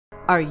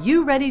Are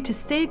you ready to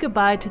say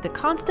goodbye to the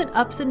constant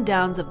ups and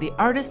downs of the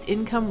artist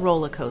income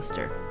roller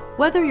coaster?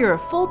 Whether you're a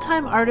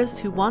full-time artist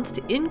who wants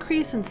to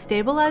increase and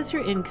stabilize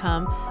your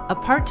income, a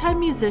part-time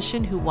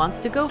musician who wants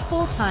to go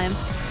full-time,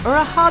 or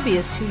a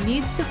hobbyist who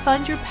needs to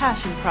fund your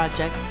passion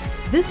projects,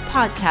 this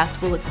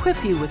podcast will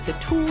equip you with the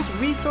tools,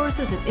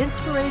 resources, and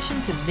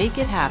inspiration to make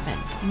it happen.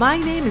 My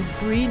name is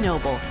Bree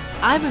Noble.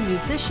 I'm a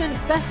musician,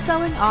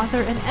 best-selling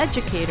author, and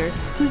educator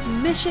whose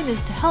mission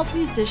is to help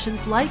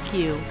musicians like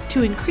you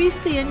to increase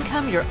the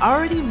income you're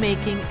already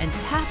making and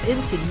tap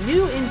into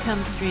new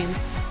income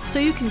streams so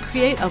you can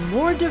create a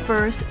more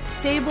diverse,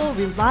 stable,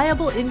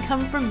 reliable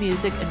income from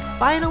music and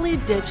finally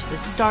ditch the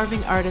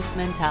starving artist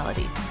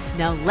mentality.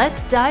 Now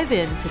let's dive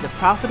into the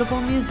Profitable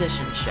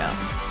Musician Show.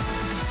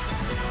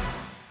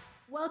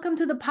 Welcome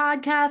to the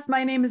podcast.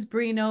 My name is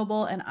Bree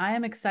Noble, and I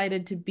am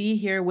excited to be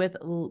here with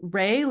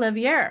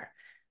Levier.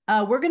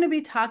 We're going to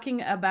be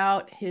talking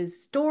about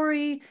his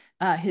story,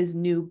 his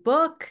new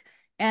book,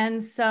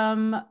 and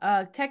some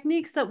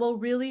techniques that will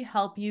really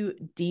help you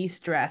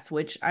de-stress,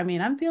 which, I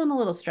mean, I'm feeling a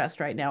little stressed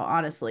right now,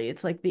 honestly.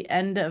 It's like the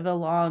end of a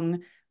long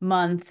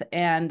month,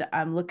 and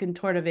I'm looking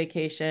toward a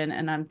vacation,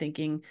 and I'm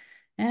thinking,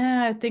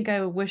 I think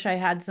I wish I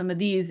had some of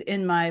these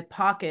in my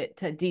pocket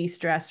to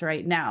de-stress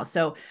right now.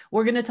 So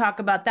we're going to talk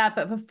about that.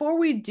 But before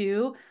we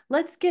do,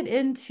 let's get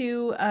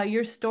into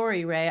your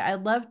story, Ray.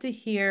 I'd love to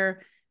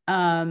hear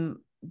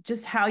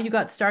just how you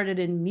got started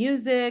in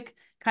music,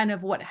 kind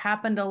of what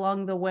happened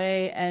along the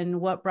way,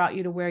 and what brought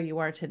you to where you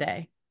are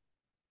today.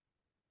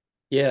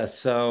 Yeah,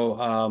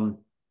 so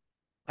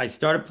I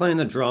started playing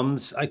the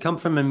drums. I come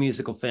from a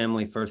musical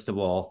family, first of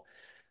all.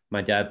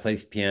 My dad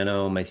plays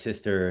piano. My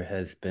sister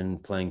has been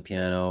playing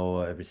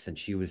piano ever since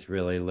she was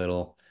really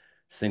little,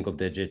 single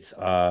digits.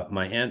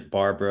 My Aunt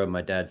Barbara,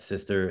 my dad's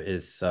sister,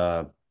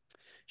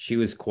 she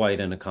was quite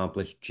an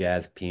accomplished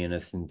jazz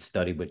pianist and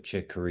studied with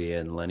Chick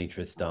Corea and Lenny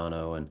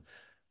Tristano,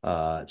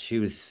 and she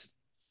was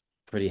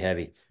pretty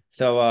heavy.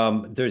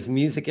 So there's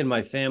music in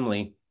my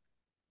family.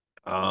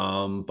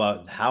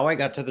 But how I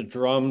got to the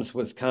drums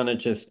was kind of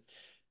just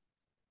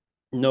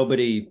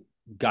nobody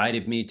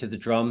guided me to the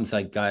drums.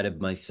 I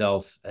guided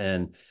myself.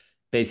 And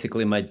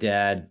basically, my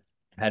dad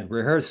had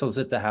rehearsals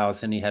at the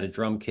house and he had a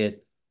drum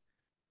kit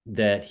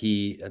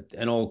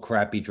an old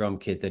crappy drum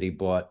kit that he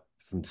bought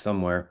from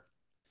somewhere.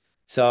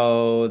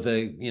 So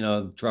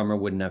the drummer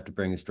wouldn't have to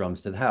bring his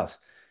drums to the house.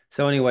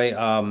 So anyway,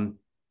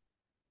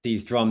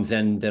 these drums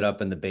ended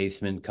up in the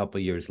basement a couple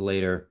years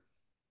later,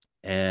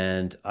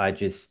 and I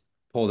just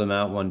pulled them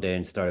out one day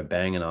and started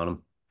banging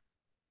on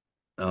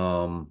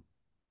them.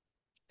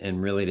 And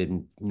really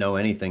didn't know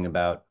anything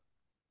about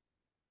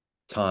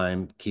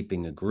time,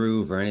 keeping a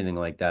groove or anything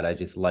like that. I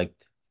just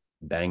liked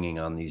banging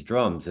on these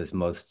drums, as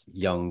most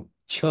young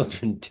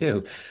children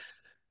do.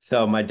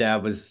 So my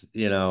dad was,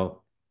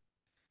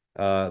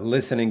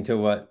 listening to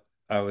what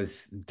I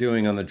was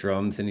doing on the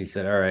drums, and he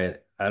said, "All right,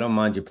 I don't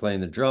mind you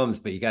playing the drums,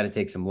 but you got to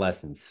take some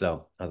lessons."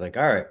 So I was like,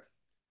 "All right."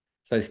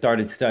 So I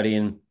started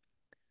studying.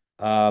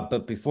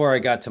 But before I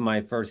got to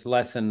my first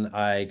lesson,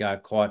 I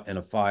got caught in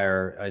a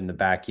fire in the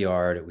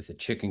backyard. It was a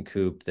chicken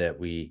coop that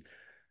we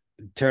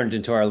turned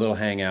into our little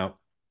hangout,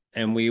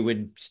 and we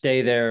would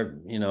stay there,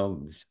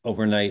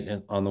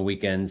 overnight on the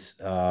weekends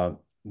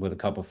with a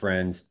couple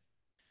friends.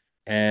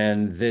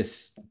 And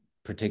this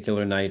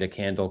particular night, a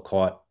candle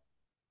caught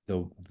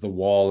the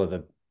wall of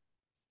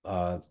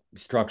the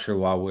structure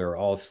while we were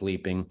all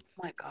sleeping.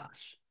 Oh my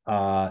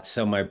gosh.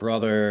 So my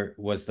brother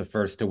was the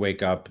first to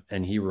wake up,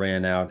 and he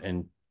ran out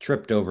and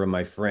tripped over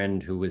my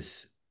friend who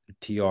was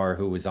TR,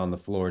 who was on the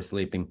floor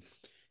sleeping.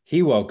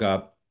 He woke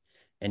up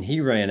and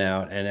he ran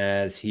out. And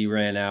as he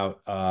ran out,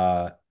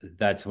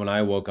 that's when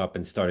I woke up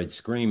and started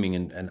screaming.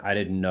 And I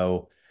didn't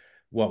know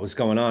what was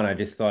going on. I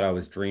just thought I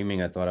was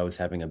dreaming. I thought I was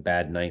having a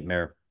bad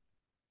nightmare,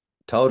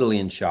 totally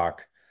in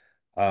shock.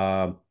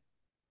 Uh,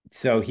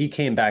 so he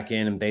came back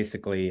in, and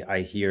basically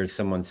I hear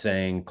someone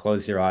saying,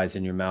 "Close your eyes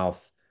and your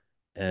mouth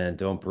and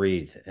don't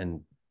breathe."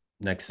 And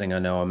next thing I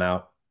know, I'm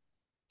out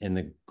in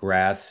the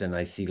grass and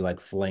I see like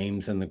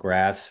flames in the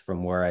grass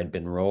from where I'd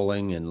been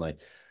rolling,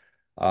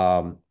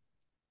 um,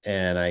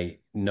 and I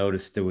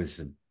noticed there was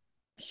a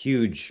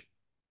huge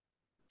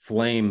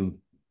flame,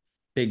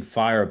 big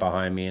fire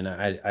behind me. And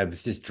I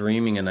was just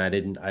dreaming, and I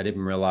didn't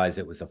realize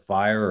it was a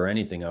fire or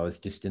anything. I was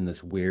just in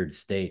this weird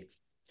state.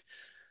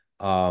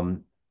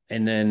 Um,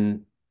 and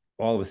then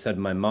all of a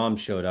sudden my mom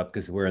showed up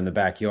because we're in the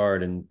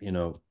backyard, and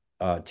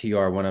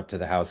TR went up to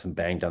the house and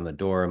banged on the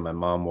door, and my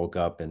mom woke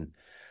up, and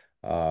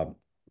uh,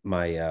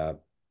 my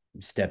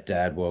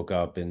stepdad woke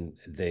up, and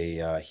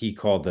he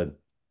called the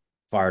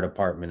fire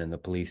department and the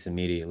police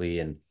immediately.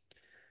 And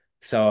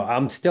so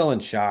I'm still in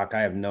shock.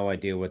 I have no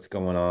idea what's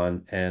going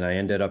on. And I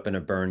ended up in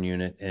a burn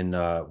unit in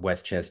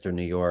Westchester,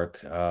 New York.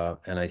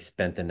 And I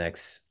spent the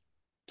next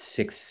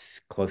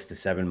close to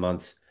 7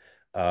 months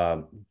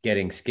uh,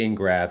 getting skin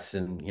grafts.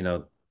 And,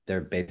 they're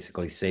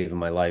basically saving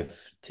my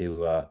life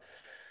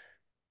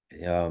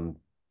um,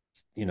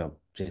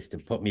 just to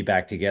put me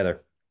back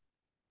together.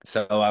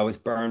 So I was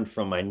burned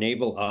from my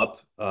navel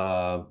up,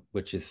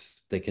 which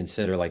is they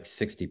consider like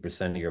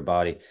 60% of your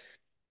body.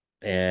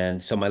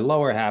 And so my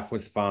lower half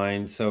was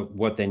fine. So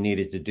what they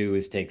needed to do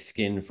is take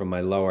skin from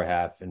my lower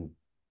half and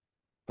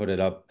put it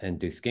up and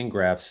do skin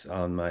grafts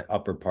on my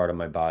upper part of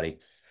my body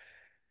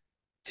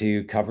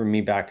to cover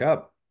me back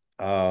up.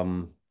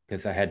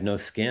 Because I had no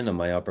skin on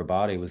my upper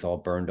body, it was all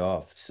burned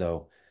off.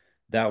 So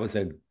that was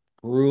a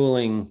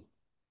grueling,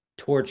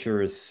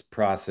 torturous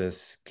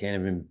process.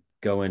 Can't even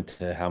go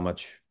into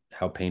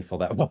how painful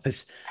that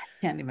was.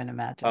 Can't even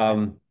imagine.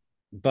 Um,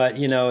 but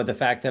the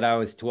fact that I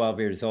was 12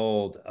 years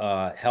old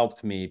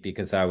helped me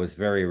because I was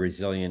very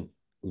resilient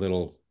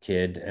little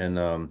kid,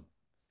 and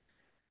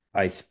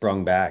I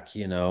sprung back,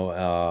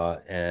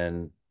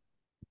 and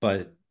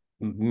but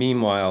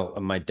meanwhile,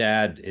 my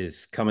dad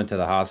is coming to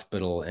the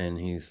hospital and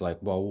he's like,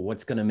 "Well,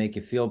 what's going to make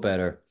you feel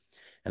better?"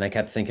 And I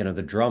kept thinking of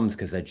the drums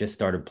because I just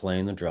started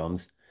playing the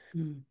drums.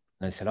 Mm.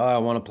 And I said, "Oh, I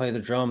want to play the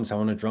drums. I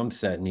want a drum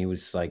set." And he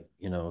was like,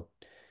 "All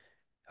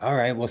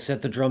right, we'll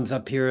set the drums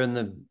up here in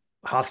the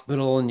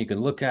hospital and you can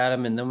look at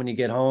them. And then when you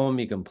get home,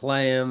 you can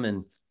play them."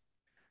 And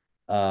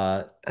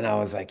I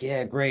was like,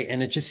 "Yeah, great."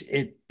 And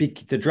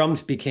the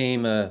drums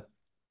became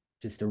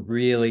just a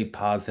really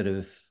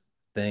positive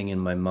thing in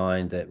my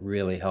mind that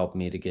really helped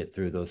me to get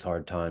through those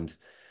hard times.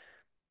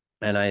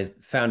 And I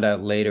found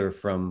out later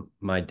from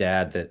my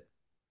dad that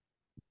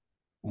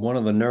one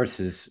of the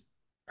nurses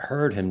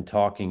heard him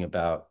talking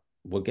about,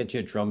 "We'll get you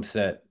a drum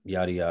set,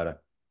 yada, yada."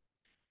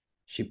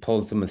 She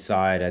pulls him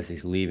aside as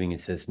he's leaving and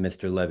says,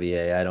 "Mr.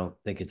 Levier, I don't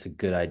think it's a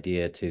good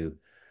idea to,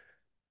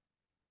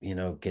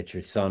 get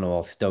your son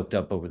all stoked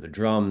up over the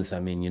drums. I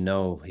mean,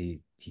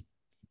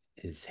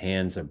 his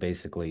hands are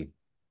basically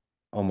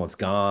almost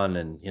gone,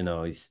 and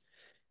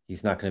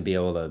he's not going to be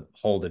able to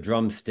hold a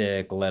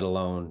drumstick, let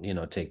alone,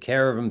 take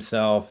care of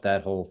himself,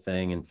 that whole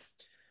thing." And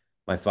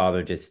my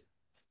father just,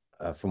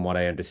 from what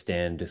I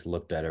understand, just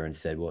looked at her and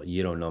said, "Well,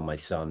 you don't know my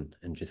son,"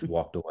 and just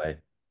walked away.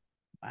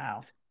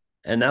 Wow.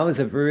 And that was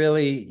a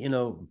really,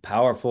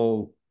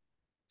 powerful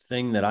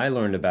thing that I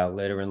learned about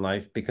later in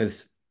life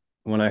because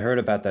when I heard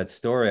about that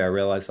story, I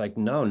realized like,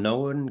 no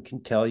one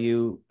can tell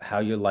you how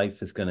your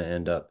life is going to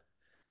end up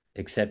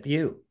except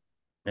you.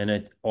 And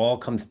it all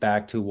comes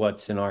back to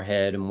what's in our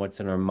head and what's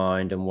in our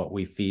mind and what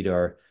we feed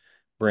our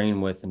brain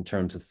with in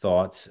terms of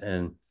thoughts.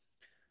 And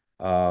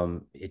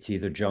it's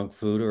either junk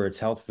food or it's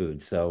health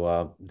food.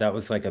 So that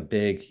was like a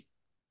big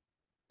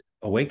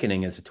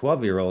awakening as a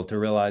 12-year-old to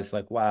realize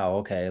like, wow,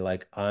 okay,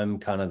 like I'm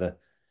kind of the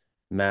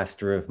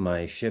master of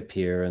my ship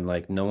here and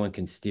like no one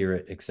can steer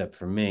it except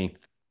for me.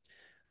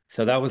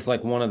 So that was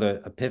like one of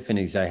the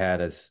epiphanies I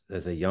had as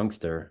a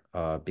youngster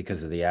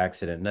because of the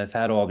accident. And I've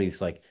had all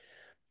these like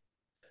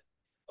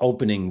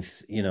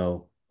openings,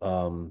 in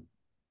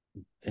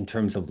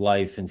terms of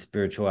life and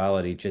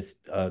spirituality, just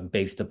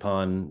based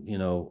upon,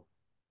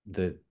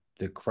 the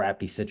the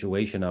crappy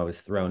situation I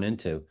was thrown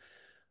into.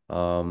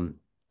 Um,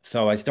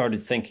 so I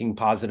started thinking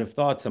positive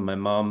thoughts, and my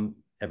mom,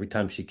 every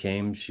time she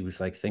came, she was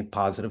like, "Think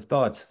positive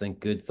thoughts, think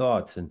good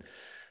thoughts." And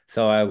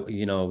so I,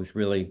 was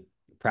really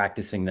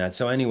practicing that.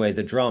 So anyway,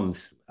 the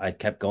drums, I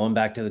kept going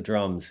back to the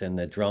drums, and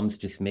the drums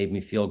just made me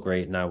feel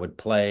great. And I would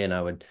play, and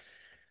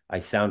I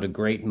sounded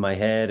great in my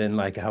head, and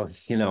like I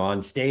was,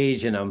 on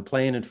stage, and I'm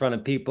playing in front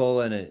of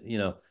people,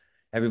 and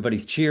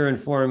everybody's cheering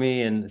for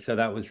me, and so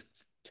that was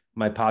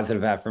my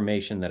positive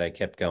affirmation that I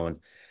kept going.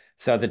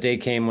 So the day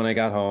came when I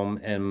got home,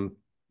 and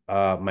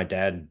my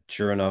dad,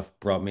 sure enough,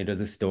 brought me to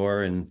the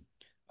store and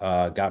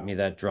got me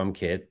that drum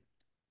kit,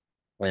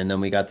 and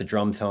then we got the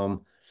drums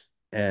home,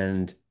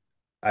 and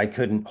I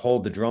couldn't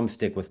hold the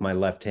drumstick with my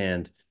left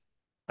hand.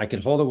 I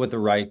could hold it with the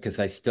right because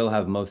I still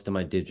have most of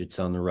my digits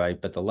on the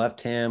right, but the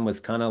left hand was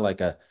kind of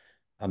like a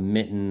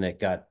mitten that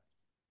got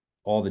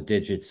all the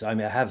digits. I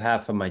mean, I have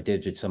half of my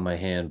digits on my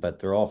hand, but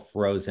they're all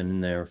frozen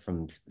in there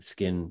from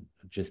skin,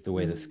 just the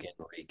way the Mm. skin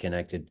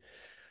reconnected.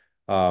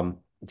 Um,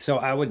 so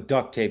I would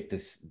duct tape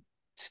this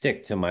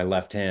stick to my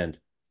left hand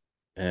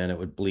and it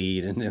would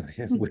bleed and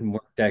it wouldn't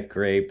work that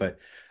great, but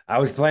I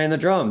was playing the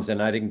drums and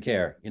I didn't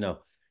care.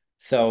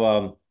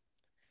 So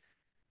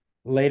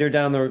later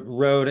down the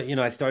road,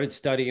 I started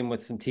studying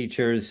with some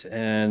teachers,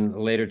 and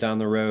later down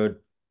the road,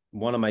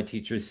 one of my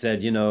teachers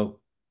said,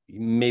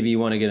 maybe you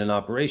want to get an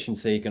operation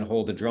so you can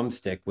hold a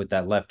drumstick with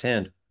that left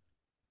hand.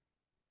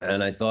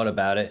 And I thought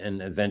about it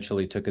and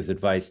eventually took his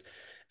advice.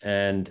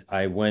 And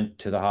I went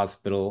to the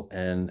hospital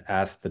and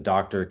asked the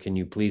doctor, "Can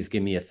you please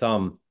give me a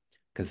thumb?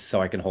 Because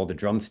so I can hold a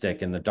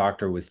drumstick." And the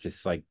doctor was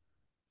just like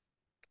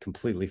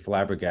completely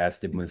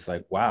flabbergasted and was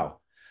like, "Wow,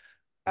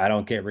 I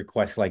don't get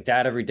requests like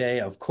that every day.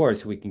 Of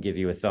course, we can give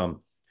you a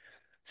thumb."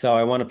 So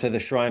I went up to the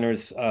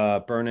Shriners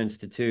Burn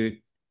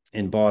Institute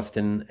in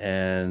Boston,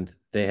 and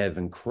they have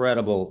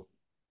incredible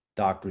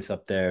doctors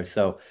up there.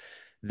 So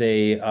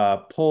they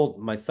pulled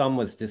my thumb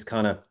was just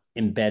kind of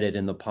embedded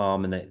in the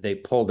palm, and they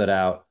pulled it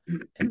out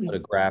and put a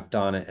graft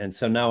on it. And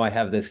so now I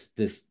have this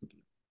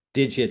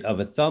digit of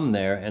a thumb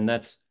there, and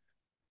that's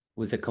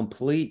was a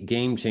complete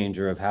game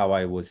changer of how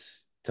I was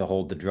to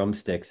hold the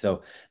drumstick.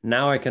 So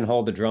now I can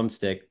hold the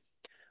drumstick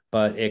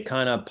but it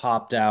kind of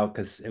popped out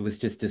because it was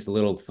just this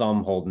little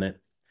thumb holding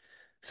it.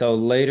 So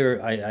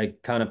later, I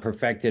kind of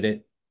perfected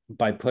it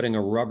by putting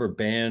a rubber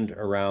band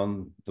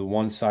around the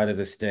one side of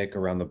the stick,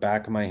 around the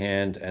back of my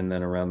hand, and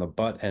then around the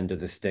butt end of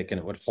the stick, and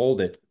it would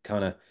hold it,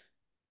 kind of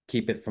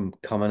keep it from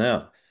coming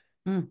out.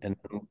 Mm. And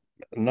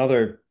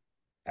another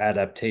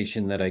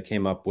adaptation that I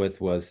came up with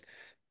was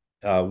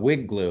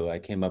wig glue. I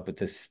came up with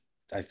this,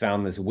 I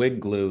found this wig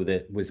glue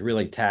that was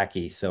really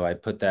tacky. So I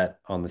put that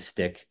on the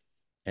stick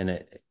and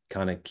it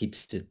kind of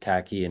keeps it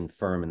tacky and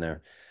firm in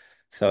there.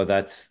 So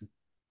that's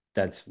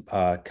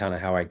kind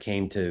of how I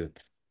came to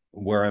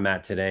where I'm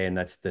at today. And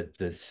that's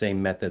the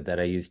same method that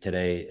I use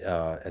today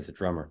as a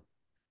drummer.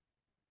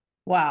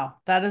 Wow,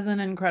 that is an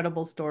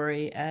incredible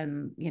story,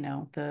 and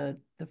the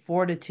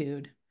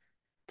fortitude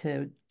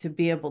to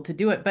be able to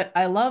do it. But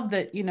I love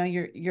that,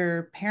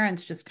 your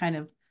parents just kind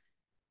of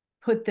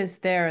put this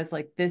there as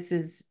like this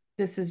is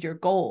your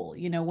goal.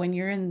 When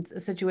you're in a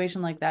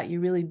situation like that, you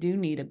really do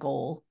need a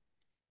goal,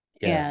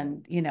 Yeah.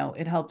 and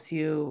it helps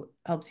you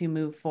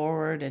move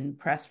forward and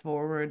press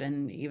forward,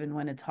 and even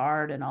when it's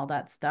hard and all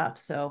that stuff.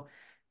 So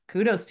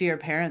kudos to your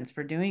parents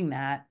for doing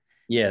that.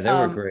 Yeah, they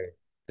were um great.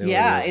 They were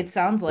yeah, really it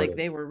sounds like supportive.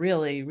 they were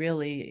really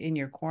really in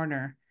your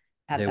corner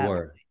at They that.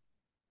 were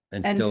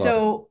and And still are.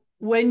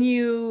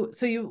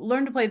 so you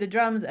learned to play the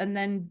drums, and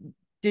then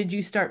did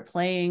you start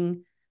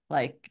playing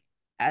like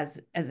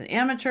as an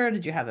amateur?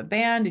 Did you have a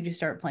band? Did you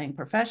start playing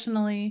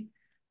professionally?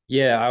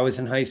 Yeah, I was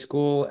in high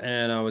school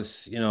and I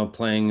was,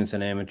 playing as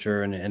an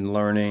amateur and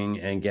learning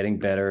and getting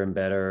better and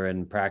better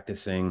and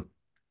practicing.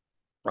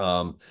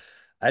 Um,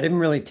 I didn't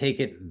really take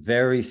it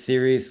very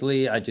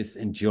seriously. I just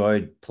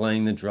enjoyed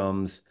playing the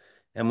drums.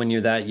 And when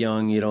you're that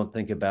young, you don't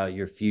think about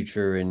your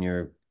future and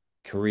your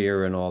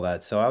career and all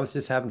that. So I was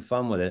just having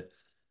fun with it.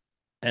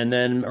 And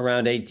then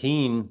around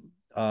 18,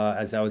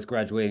 as I was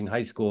graduating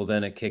high school,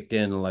 then it kicked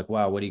in like,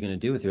 wow, what are you going to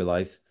do with your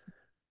life?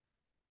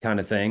 Kind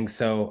of thing.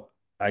 So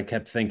I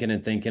kept thinking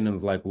and thinking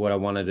of like what I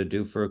wanted to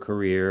do for a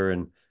career,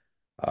 and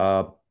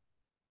uh,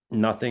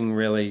 nothing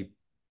really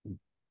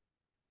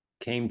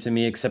came to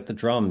me except the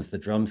drums. The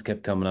drums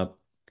kept coming up.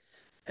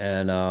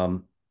 And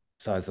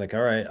so I was like,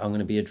 all right, I'm going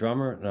to be a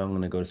drummer and I'm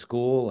going to go to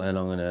school and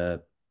I'm going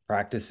to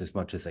practice as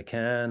much as I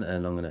can.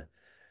 And I'm going to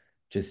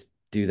just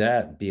do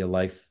that, be a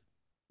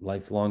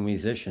lifelong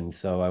musician.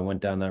 So I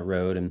went down that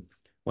road and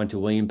went to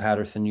William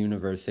Patterson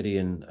University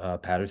in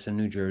Patterson,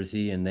 New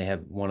Jersey, and they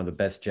have one of the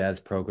best jazz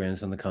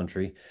programs in the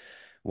country.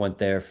 Went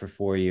there for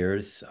 4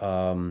 years,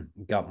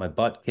 got my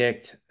butt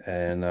kicked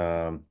and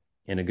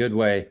in a good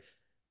way.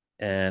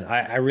 And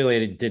I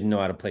really didn't know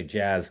how to play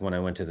jazz when I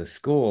went to the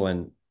school.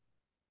 And,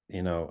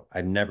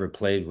 I never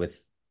played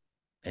with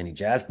any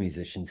jazz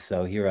musicians.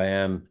 So here I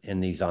am in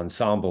these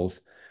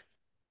ensembles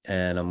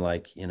and I'm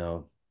like,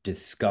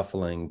 just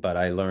scuffling, but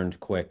I learned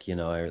quick,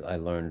 I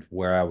learned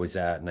where I was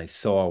at and I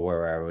saw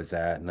where I was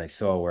at and I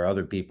saw where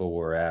other people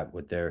were at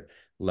with their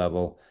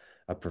level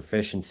of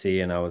proficiency.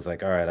 And I was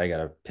like, all right, I got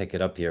to pick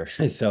it up here.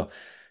 So,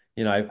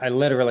 I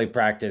literally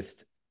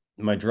practiced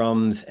my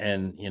drums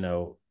and,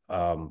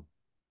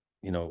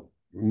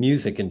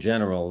 music in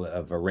general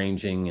of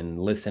arranging and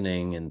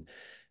listening and,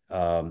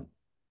 um,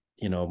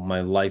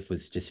 my life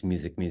was just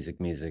music, music,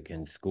 music,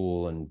 and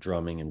school and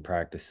drumming and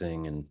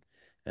practicing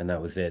and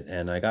that was it.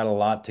 And I got a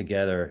lot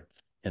together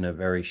in a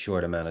very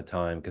short amount of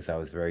time because I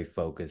was very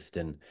focused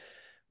and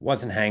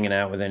wasn't hanging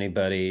out with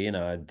anybody.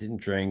 I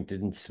didn't drink,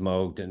 didn't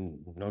smoke,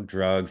 didn't no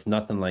drugs,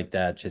 nothing like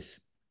that. Just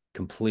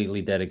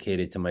completely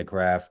dedicated to my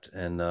craft.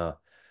 And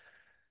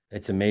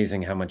it's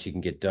amazing how much you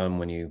can get done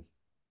when you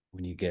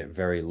get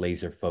very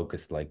laser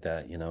focused like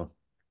that.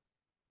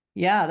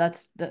 Yeah,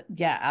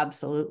 yeah,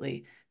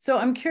 absolutely. So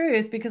I'm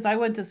curious because I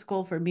went to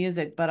school for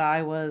music, but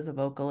I was a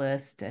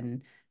vocalist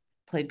and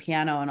played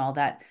piano and all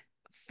that.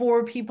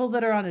 For people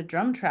that are on a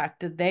drum track,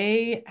 did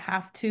they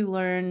have to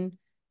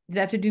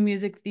do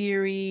music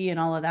theory and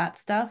all of that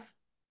stuff?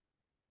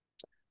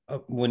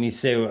 When you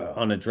say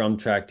on a drum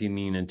track, do you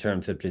mean in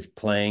terms of just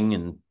playing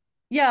and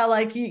Yeah,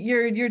 like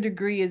your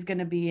degree is going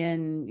to be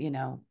in,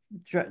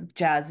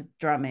 jazz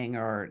drumming,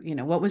 or,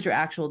 what was your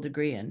actual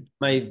degree in?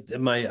 I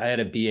had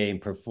a BA in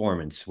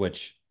performance,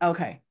 which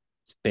Okay.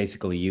 is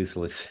basically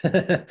useless.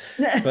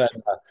 But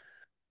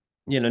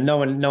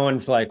no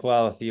one's like,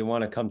 well, if you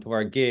want to come to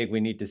our gig, we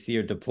need to see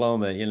your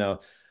diploma.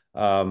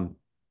 Um,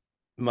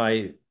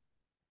 my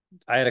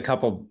I had a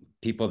couple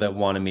people that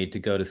wanted me to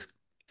go to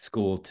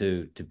school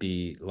to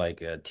be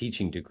like a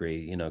teaching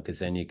degree, because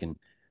then you can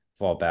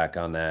fall back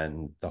on that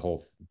and the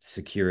whole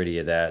security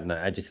of that. And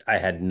I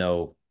had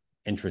no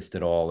interest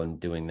at all in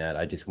doing that.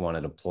 I just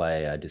wanted to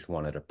play. I just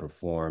wanted to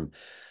perform.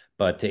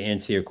 But to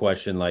answer your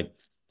question, like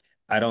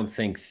I don't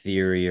think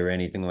theory or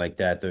anything like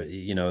that.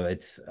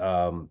 It's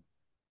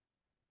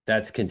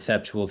that's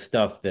conceptual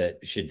stuff that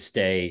should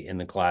stay in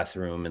the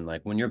classroom. And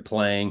like when you're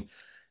playing,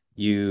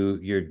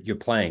 you're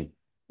playing,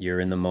 you're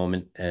in the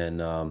moment,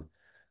 and um,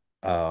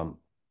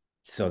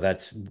 so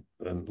that's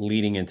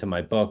leading into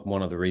my book.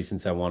 One of the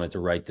reasons I wanted to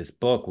write this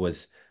book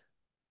was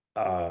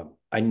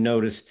I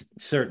noticed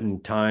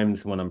certain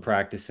times when I'm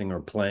practicing or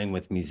playing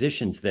with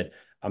musicians that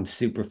I'm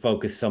super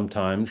focused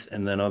sometimes,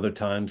 and then other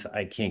times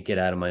I can't get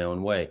out of my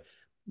own way.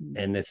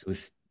 And this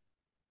was,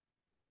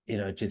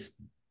 just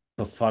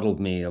befuddled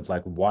me of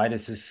like, why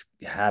does this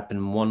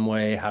happen one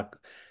way?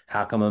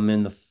 How come I'm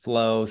in the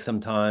flow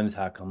sometimes?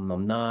 How come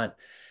I'm not?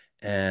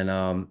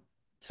 And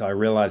so I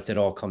realized it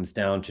all comes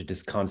down to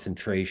just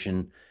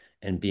concentration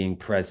and being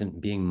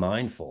present, being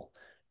mindful.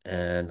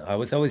 And I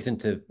was always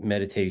into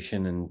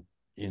meditation and,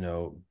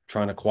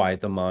 trying to quiet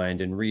the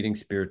mind and reading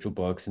spiritual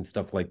books and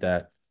stuff like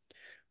that.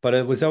 But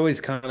it was always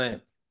kind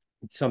of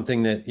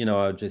something that,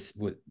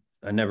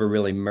 I never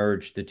really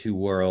merged the two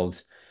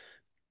worlds.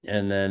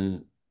 And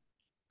then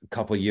a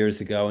couple of years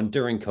ago, and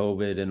during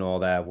COVID and all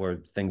that, where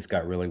things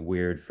got really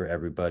weird for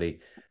everybody,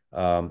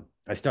 I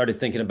started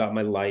thinking about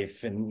my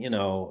life, and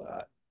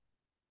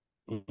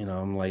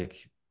I'm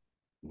like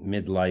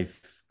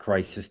midlife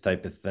crisis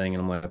type of thing,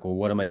 and I'm like, well,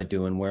 what am I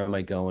doing? Where am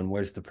I going?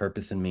 Where's the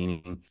purpose and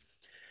meaning?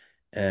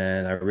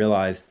 And I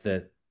realized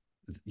that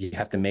you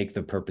have to make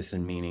the purpose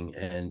and meaning,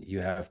 and you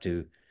have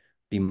to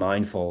be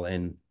mindful,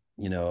 and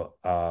you know,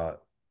 uh,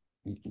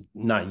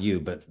 not you,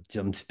 but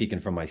I'm speaking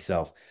for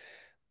myself.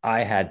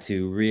 I had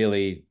to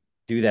really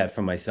do that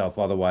for myself.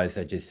 Otherwise,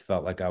 I just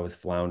felt like I was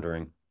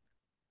floundering.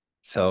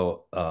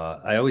 So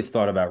I always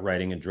thought about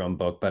writing a drum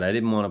book, but I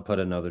didn't want to put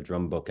another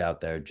drum book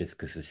out there just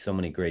because there's so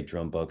many great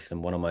drum books.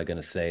 And what am I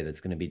going to say that's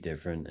going to be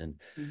different? And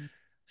Mhm.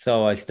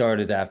 so I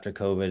started after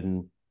COVID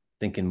and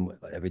thinking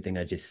everything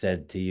I just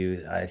said to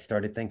you. I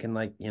started thinking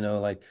like,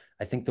 like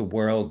I think the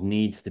world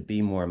needs to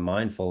be more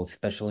mindful,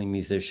 especially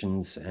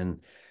musicians.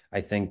 And I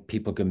think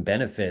people can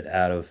benefit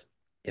out of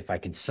if I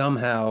could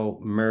somehow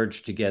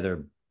merge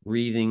together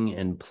breathing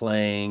and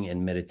playing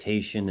and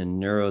meditation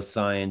and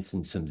neuroscience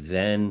and some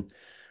Zen.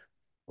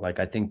 Like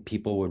I think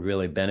people would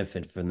really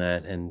benefit from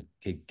that and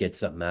could get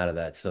something out of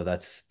that. So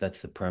that's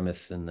the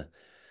premise and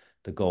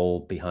the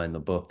goal behind the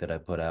book that I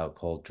put out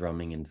called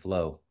Drumming and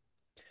Flow.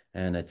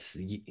 And it's,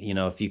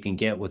 if you can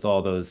get with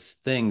all those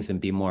things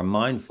and be more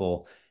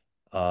mindful,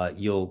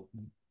 you'll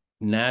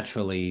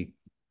naturally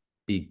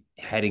be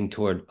heading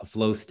toward a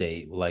flow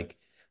state. Like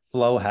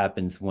flow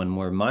happens when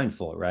we're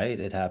mindful, right?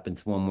 It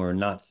happens when we're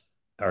not,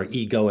 our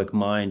egoic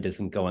mind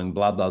isn't going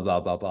blah, blah,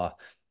 blah, blah, blah.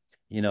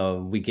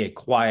 We get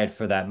quiet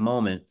for that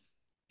moment,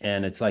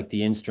 and it's like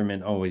the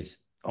instrument always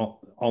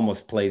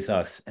almost plays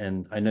us.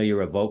 And I know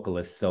you're a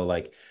vocalist, so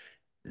like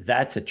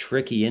that's a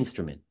tricky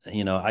instrument.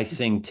 I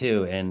sing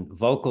too, and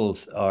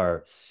vocals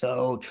are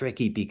so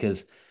tricky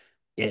because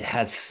it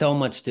has so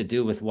much to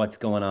do with what's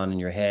going on in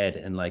your head.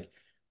 And like,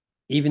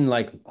 even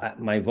like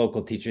my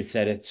vocal teacher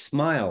said, it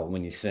smile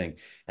when you sing.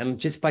 And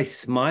just by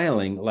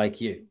smiling,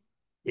 like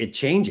it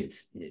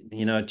changes,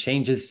 it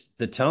changes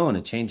the tone,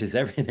 it changes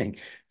everything.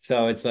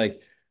 So it's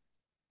like,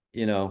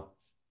 you know,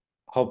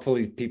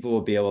 hopefully people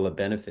will be able to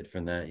benefit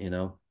from that,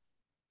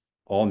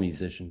 all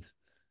musicians.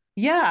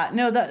 Yeah,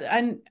 no, that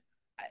and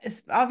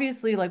it's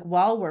obviously like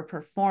while we're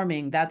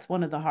performing, that's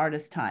one of the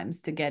hardest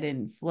times to get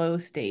in flow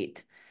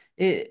state.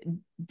 It,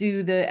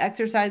 do the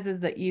exercises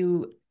that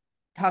you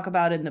talk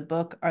about in the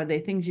book, are they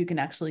things you can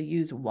actually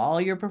use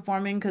while you're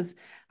performing? Because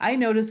I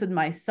notice in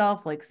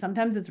myself, like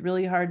sometimes it's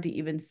really hard to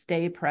even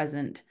stay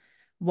present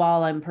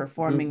while I'm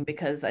performing Mhm.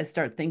 because I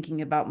start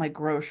thinking about my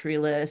grocery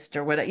list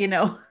or what.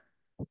 Yep,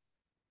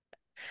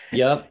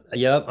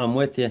 yep, I'm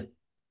with you.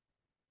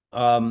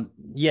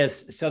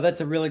 Yes, so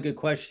that's a really good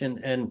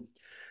question. And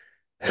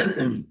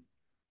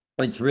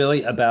it's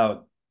really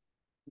about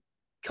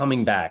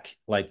coming back.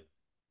 Like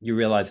you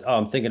realize, oh,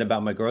 I'm thinking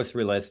about my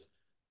grocery list.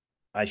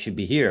 I should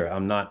be here.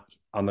 I'm not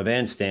on the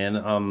bandstand.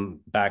 I'm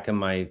back in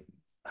my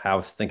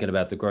house thinking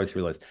about the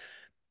grocery list.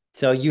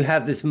 So you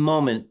have this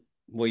moment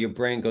where your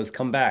brain goes,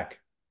 come back,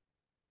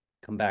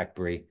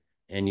 Bree.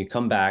 And you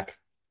come back,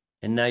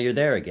 and now you're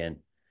there again.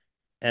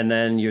 And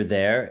then you're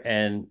there,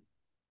 and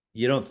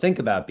you don't think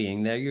about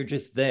being there. You're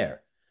just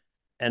there.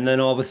 And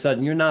then all of a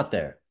sudden, you're not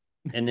there.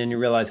 And then you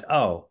realize,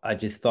 oh, I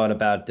just thought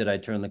about, did I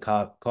turn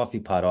the coffee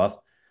pot off?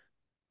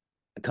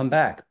 Come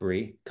back,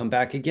 Bree, come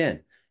back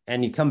again.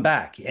 And you come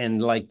back.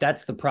 And like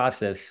that's the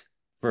process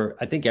for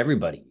I think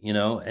everybody,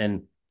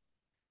 and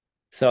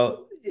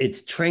so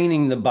it's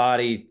training the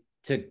body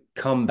to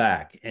come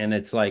back. And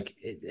it's like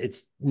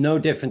it's no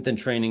different than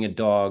training a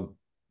dog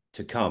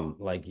to come.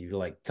 Like you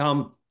like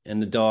come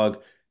and the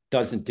dog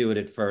doesn't do it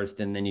at first.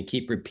 And then you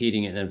keep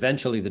repeating it. And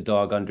eventually the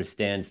dog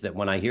understands that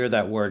when I hear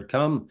that word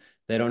come,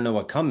 they don't know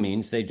what come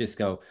means. They just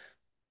go,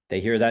 they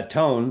hear that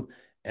tone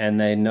and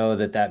they know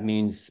that that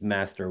means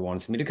master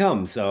wants me to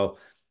come. So,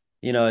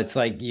 it's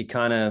like you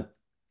kind of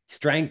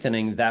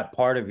strengthening that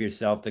part of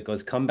yourself that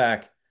goes, come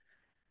back.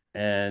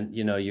 And,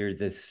 you're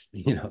this,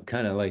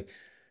 kind of like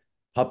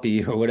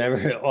puppy or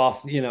whatever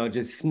off,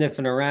 just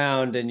sniffing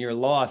around and you're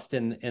lost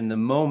in the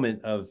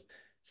moment of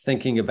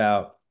thinking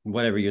about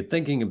whatever you're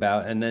thinking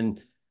about. And then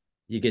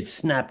you get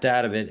snapped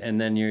out of it and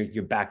then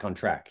you're back on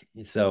track.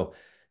 So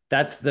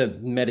that's the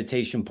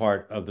meditation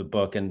part of the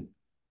book. And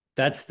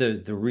that's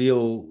the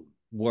real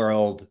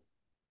world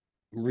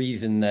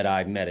reason that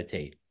I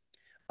meditate.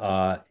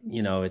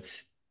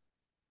 It's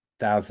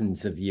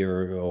thousands of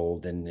year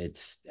old and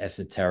it's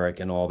esoteric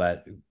and all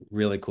that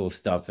really cool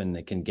stuff, and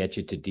it can get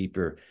you to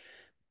deeper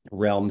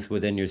realms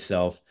within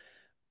yourself.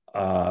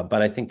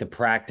 But I think the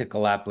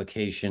practical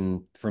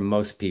application for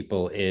most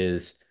people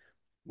is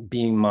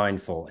being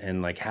mindful.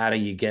 And like, how do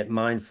you get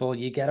mindful?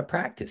 You got to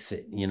practice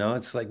it.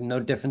 It's like no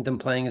different than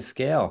playing a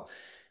scale.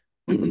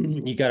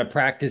 You got to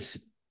practice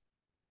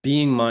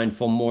being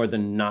mindful more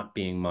than not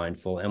being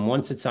mindful. And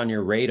once it's on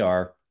your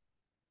radar,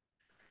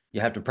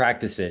 you have to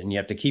practice it and you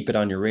have to keep it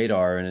on your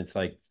radar. And it's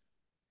like,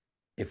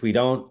 if we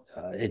don't,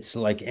 it's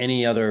like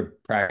any other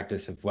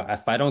practice.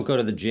 If I don't go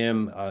to the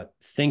gym,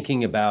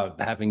 thinking about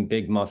having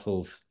big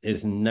muscles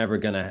is never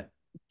gonna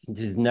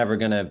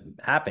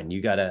happen.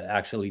 You got to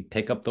actually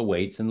pick up the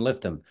weights and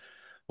lift them.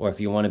 Or if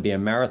you want to be a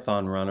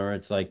marathon runner,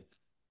 it's like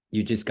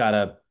you just got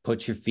to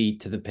put your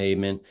feet to the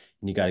pavement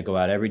and you got to go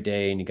out every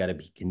day and you got to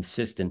be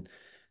consistent.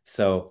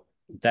 So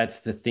that's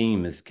the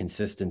theme, is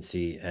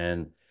consistency.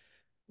 And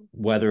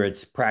whether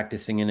it's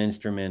practicing an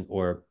instrument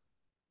or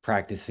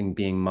practicing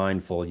being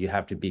mindful, you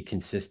have to be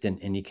consistent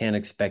and you can't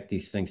expect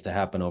these things to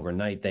happen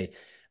overnight.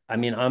 I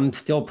mean, I'm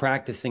still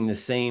practicing the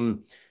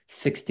same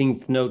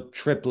 16th note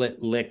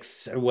triplet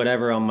licks or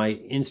whatever on my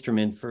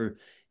instrument for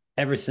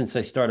ever since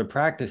I started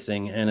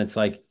practicing. And it's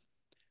like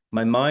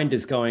my mind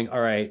is going, all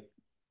right,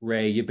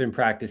 Ray, you've been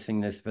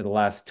practicing this for the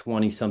last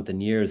 20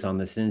 something years on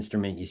this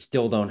instrument. You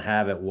still don't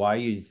have it. Why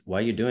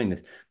are you doing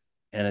this?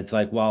 And it's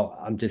like, well,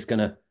 I'm just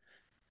gonna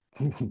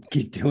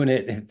keep doing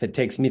it if it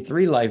takes me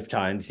 3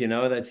 lifetimes.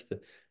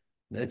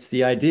 That's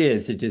the idea,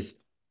 is to just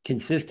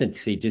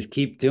consistency, just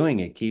keep doing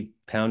it, keep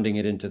pounding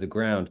it into the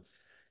ground.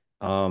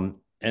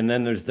 And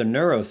then there's the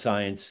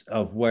neuroscience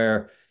of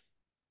where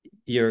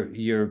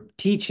you're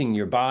teaching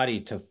your body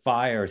to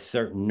fire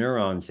certain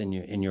neurons in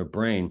your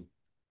brain.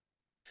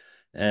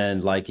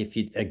 And like, if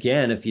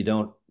you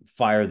don't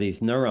fire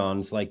these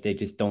neurons, like they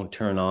just don't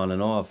turn on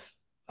and off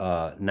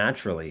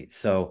naturally.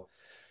 So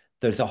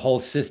there's a whole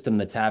system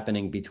that's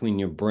happening between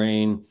your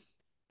brain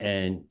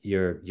and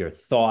your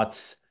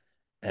thoughts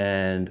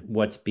and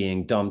what's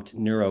being dumped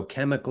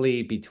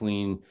neurochemically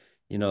between,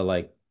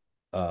 like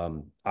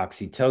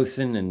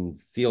oxytocin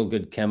and feel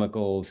good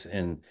chemicals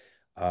and,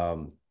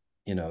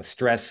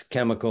 stress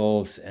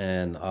chemicals.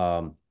 And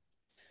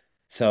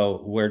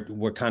so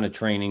we're kind of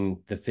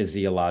training the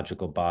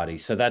physiological body.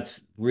 So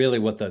that's really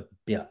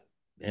yeah,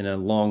 in a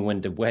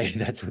long-winded way,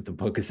 that's what the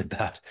book is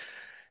about.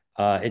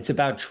 It's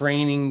about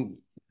training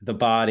the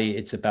body.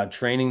 It's about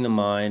training the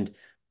mind.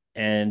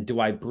 And do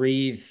I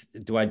breathe?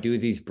 Do I do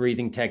these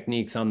breathing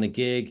techniques on the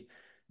gig?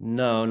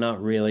 No,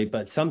 not really.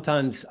 But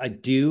sometimes I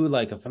do.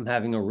 Like if I'm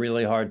having a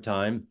really hard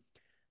time,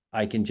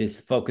 I can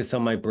just focus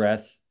on my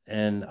breath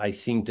and I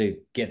seem to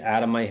get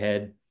out of my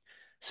head.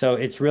 So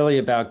it's really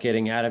about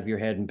getting out of your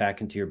head and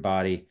back into your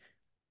body.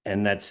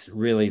 And that's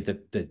really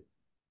the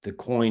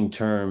coin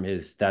term,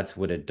 is that's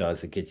what it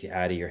does. It gets you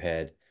out of your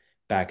head,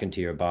 back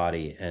into your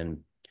body. And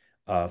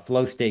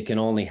flow state can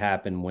only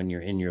happen when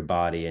you're in your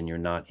body and you're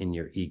not in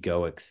your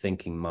egoic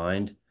thinking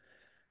mind.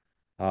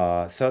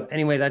 So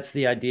anyway, that's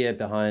the idea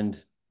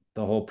behind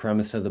the whole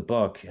premise of the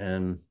book.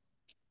 And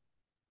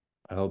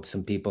I hope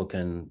some people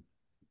can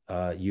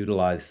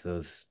utilize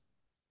those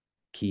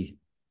key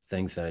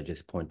things that I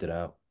just pointed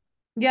out.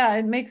 Yeah,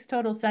 it makes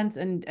total sense.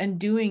 And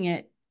doing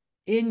it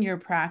in your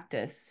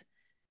practice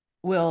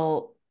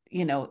will,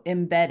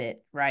 embed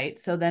it, right?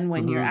 So then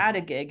when you're Hmm. at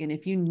a gig and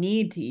if you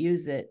need to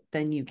use it,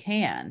 then you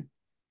can.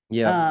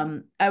 Yeah.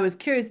 I was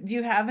curious, do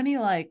you have any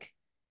like,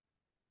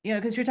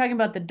 because you're talking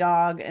about the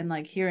dog and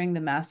like hearing the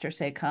master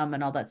say come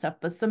and all that stuff,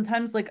 but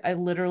sometimes like I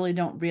literally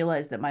don't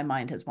realize that my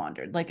mind has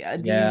wandered. Like,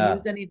 do you Yeah.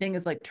 use anything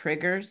as like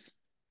triggers?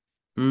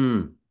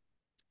 Mm.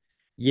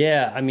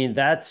 Yeah. I mean,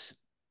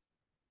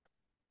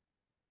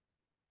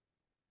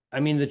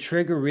 the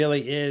trigger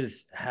really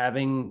is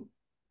having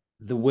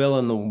the will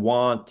and the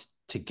want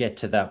to get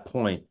to that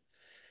point,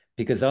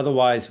 because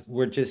otherwise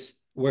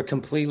we're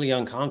completely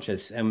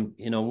unconscious. And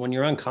when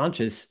you're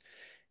unconscious,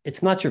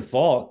 it's not your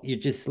fault. You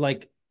just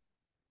like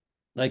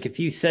if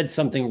you said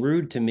something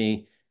rude to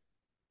me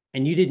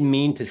and you didn't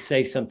mean to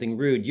say something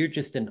rude, you're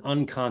just an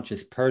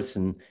unconscious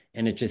person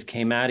and it just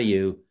came out of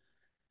you.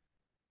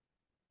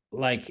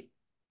 Like,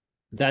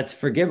 that's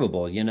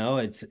forgivable.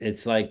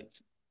 It's like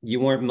you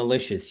weren't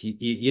malicious.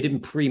 You didn't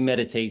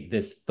premeditate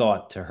this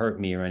thought to hurt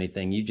me or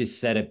anything. You just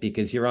said it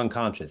because you're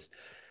unconscious.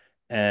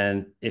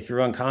 And if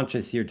you're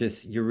unconscious, you're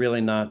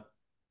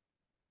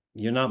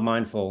not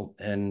mindful,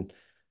 and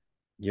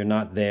you're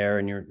not there,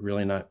 and you're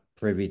really not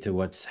privy to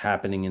what's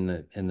happening in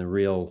the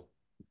real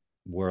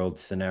world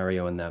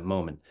scenario in that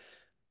moment.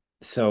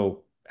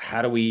 So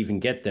how do we even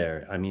get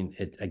there? I mean,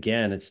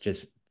 it's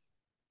just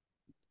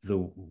the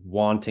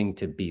wanting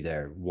to be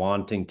there,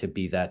 wanting to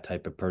be that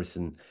type of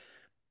person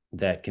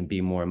that can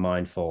be more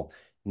mindful,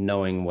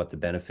 knowing what the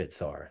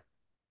benefits are.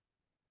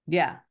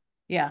 Yeah.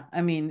 Yeah.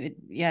 I mean,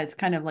 yeah, it's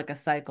kind of like a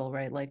cycle,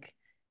 right? Like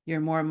you're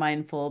more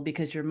mindful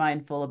because you're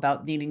mindful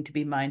about needing to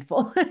be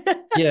mindful.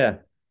 Yeah.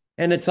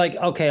 And it's like,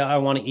 okay, I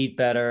want to eat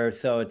better.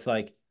 So it's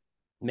like,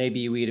 maybe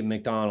you eat at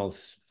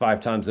McDonald's 5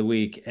 times a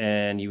week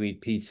and you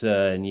eat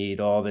pizza and you eat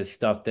all this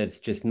stuff that's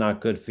just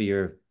not good for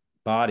your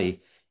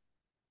body.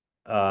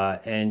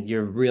 And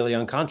you're really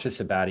unconscious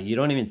about it. You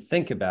don't even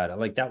think about it.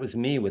 Like that was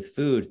me with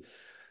food.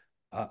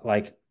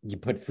 Like you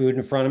put food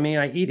in front of me,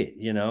 I eat it,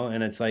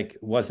 and it's like,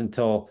 it wasn't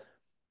until,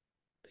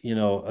 you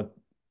know,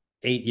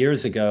 8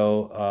 years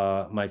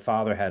ago, my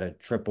father had a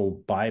triple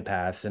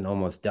bypass and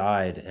almost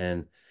died.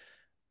 And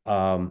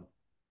um,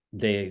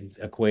 they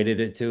equated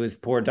it to his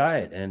poor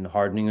diet and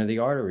hardening of the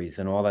arteries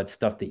and all that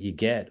stuff that you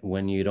get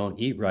when you don't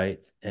eat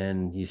right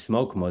and you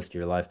smoke most of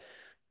your life.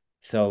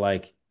 So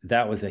like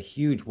that was a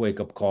huge wake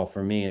up call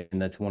for me,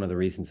 and that's one of the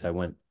reasons I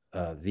went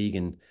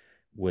vegan,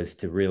 was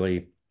to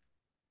really,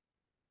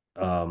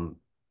 um,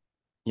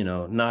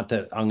 not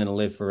that I'm going to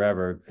live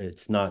forever.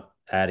 It's not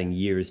adding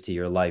years to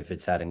your life;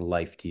 it's adding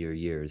life to your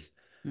years.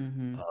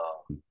 Mm-hmm.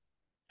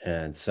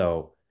 And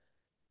so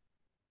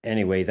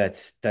anyway,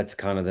 that's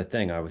kind of the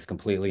thing. I was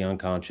completely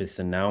unconscious,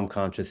 and now I'm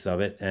conscious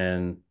of it,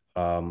 and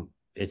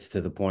it's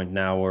to the point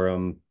now where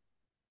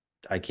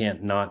I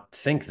can't not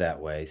think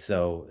that way.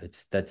 So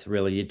that's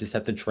really, you just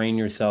have to train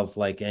yourself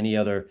like any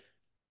other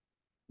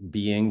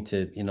being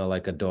to,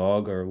 like a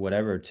dog or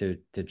whatever, to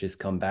just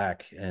come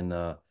back and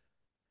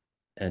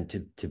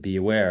to be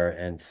aware.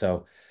 And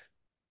so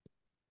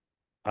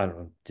I don't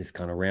know, just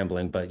kind of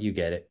rambling, but you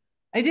get it.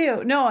 I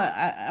do. No,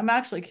 I'm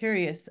actually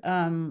curious,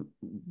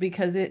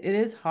 because it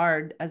is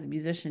hard as a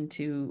musician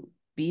to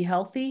be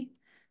healthy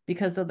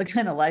because of the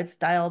kind of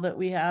lifestyle that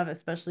we have,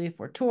 especially if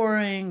we're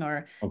touring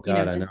or, Oh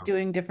God, I just know.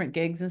 doing different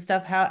gigs and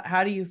stuff.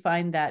 How do you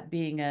find that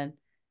being a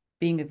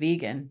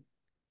vegan?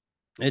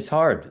 It's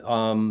hard.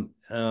 A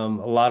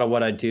lot of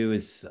what I do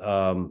is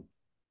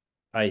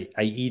I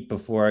eat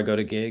before I go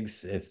to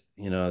gigs, if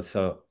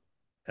so,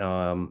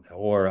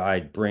 or I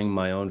bring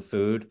my own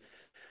food.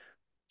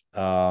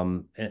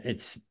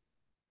 It's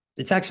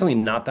actually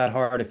not that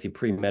hard if you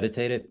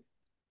premeditate it.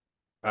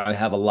 I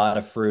have a lot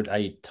of fruit. I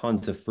eat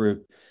tons of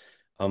fruit.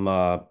 I'm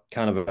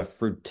kind of a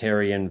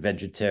fruitarian,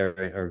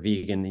 vegetarian, or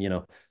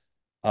vegan.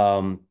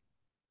 Um,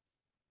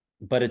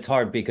 but it's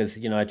hard because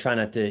I try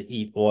not to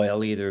eat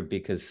oil either,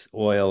 because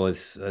oil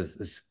is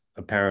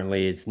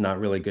apparently it's not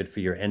really good for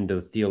your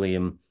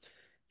endothelium.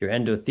 Your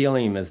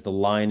endothelium is the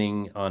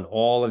lining on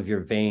all of your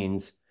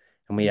veins,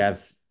 and we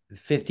have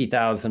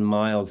 50,000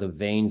 miles of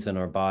veins in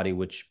our body,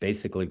 which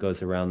basically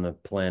goes around the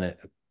planet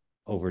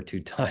over 2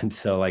 times.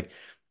 So like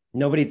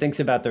nobody thinks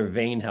about their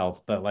vein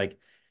health, but like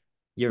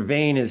your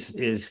vein is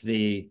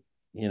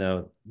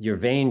your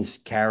veins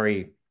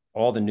carry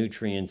all the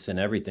nutrients and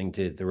everything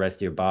to the rest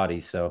of your body.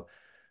 So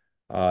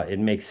it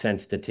makes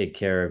sense to take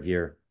care of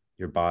your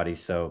body.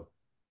 So,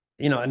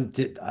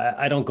 and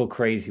I don't go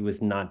crazy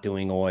with not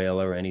doing oil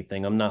or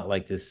anything. I'm not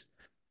like this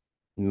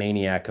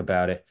maniac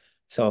about it.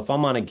 So if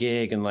I'm on a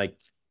gig and like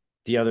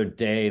the other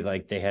day,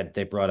 like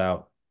they brought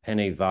out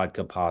penne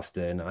vodka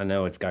pasta, and I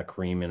know it's got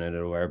cream in it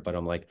or whatever, but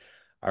I'm like,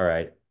 all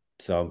right.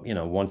 So,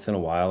 once in a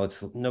while,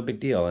 it's no big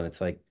deal. And it's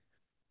like,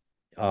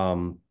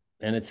 um,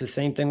 and it's the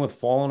same thing with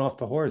falling off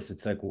the horse.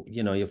 It's like,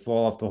 you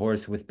fall off the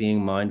horse with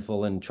being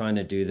mindful and trying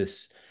to do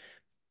this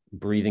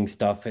breathing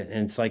stuff. And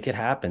it's like it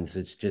happens.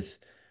 It's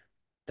just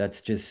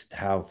That's just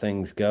how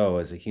things go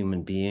as a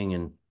human being.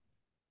 And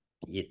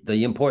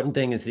the important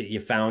thing is that you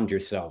found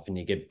yourself and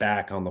you get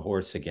back on the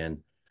horse again.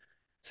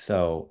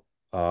 So,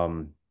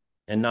 and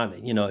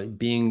not,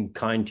 being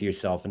kind to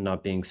yourself and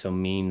not being so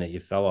mean that you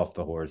fell off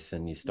the horse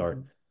and you start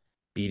Mhm.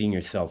 beating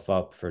yourself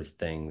up for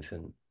things.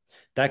 And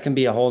that can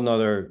be a whole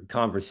nother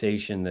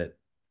conversation that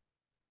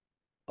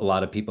a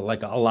lot of people,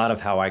 like a lot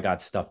of how I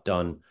got stuff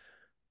done,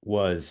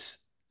 was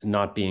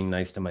not being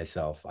nice to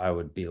myself. I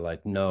would be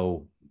like,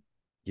 no,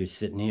 you're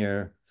sitting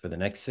here for the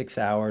next 6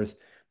 hours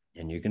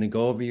and you're going to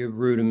go over your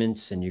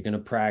rudiments and you're going to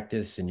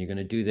practice and you're going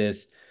to do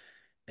this.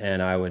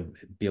 And I would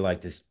be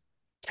like this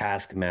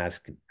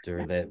taskmaster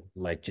that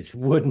like just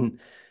wouldn't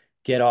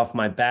get off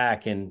my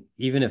back. And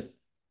even if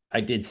I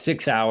did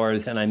 6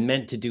 hours and I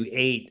meant to do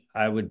 8,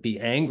 I would be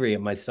angry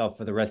at myself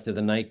for the rest of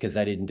the night because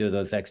I didn't do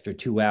those extra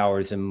 2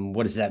 hours. And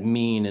what does that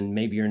mean? And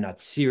maybe you're not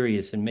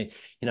serious. And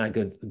I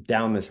go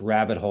down this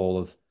rabbit hole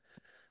of,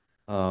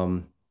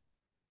 um,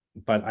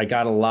 but I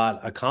got a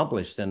lot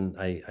accomplished and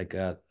I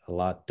got a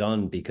lot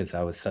done because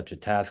I was such a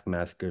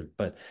taskmaster.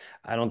 But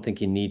I don't think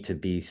you need to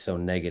be so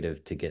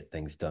negative to get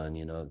things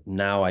done.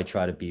 Now I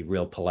try to be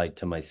real polite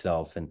to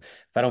myself. And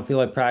if I don't feel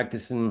like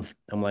practicing,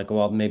 I'm like,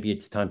 well, maybe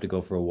it's time to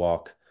go for a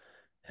walk.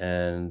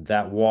 And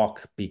that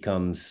walk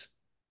becomes,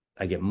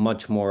 I get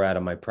much more out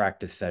of my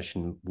practice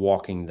session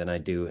walking than I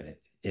do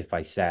if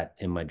I sat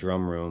in my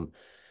drum room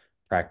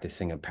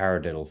practicing a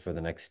paradiddle for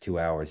the next 2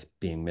 hours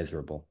being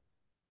miserable.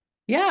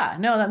 Yeah,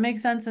 no, that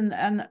makes sense.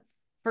 And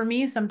for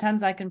me,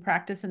 sometimes I can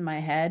practice in my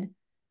head.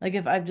 Like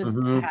if I've just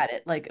Hmm. had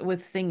it, like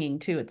with singing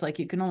too, it's like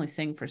you can only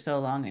sing for so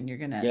long and you're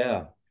gonna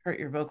Yeah, hurt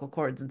your vocal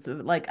cords. And so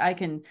like I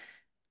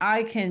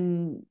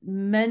can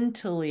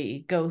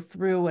mentally go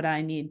through what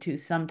I need to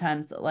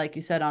sometimes, like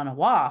you said, on a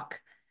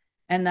walk,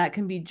 and that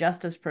can be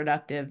just as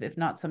productive, if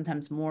not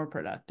sometimes more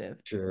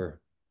productive. sure.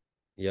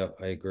 Yep,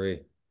 I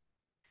agree.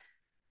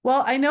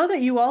 Well, I know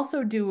that you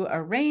also do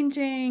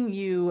arranging,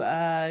 you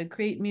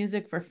create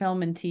music for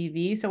film and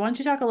TV. So why don't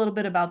you talk a little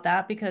bit about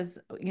that? Because,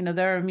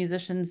 there are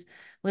musicians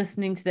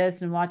listening to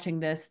this and watching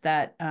this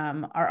that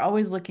are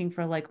always looking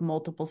for like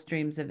multiple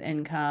streams of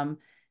income.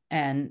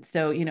 And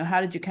so, how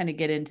did you kind of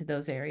get into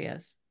those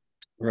areas?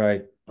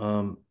 Right.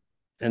 And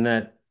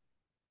that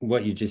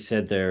what you just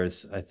said there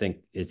is, I think,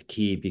 is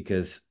key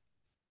because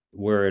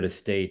we're at a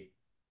state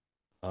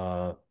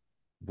uh,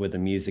 where the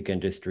music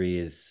industry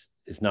is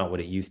not what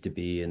it used to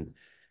be, and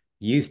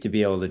you used to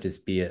be able to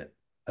just be a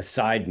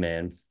side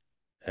man,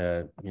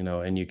 and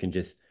you can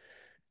just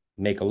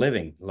make a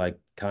living. Like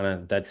kind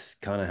of that's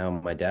kind of how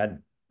my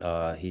dad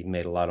he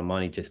made a lot of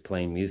money just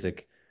playing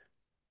music.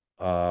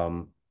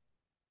 Um,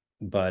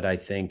 but I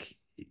think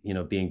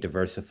being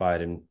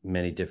diversified in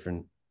many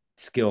different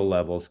skill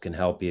levels can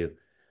help you.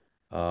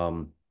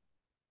 Um,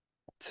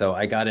 so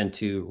I got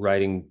into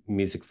writing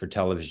music for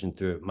television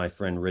through my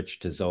friend Rich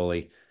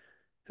Tizzoli,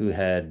 who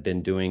had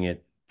been doing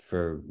it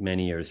for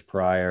many years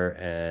prior,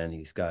 and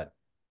he's got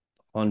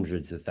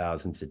hundreds of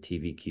thousands of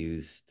TV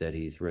cues that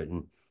he's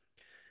written.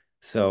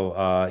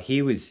 So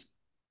he was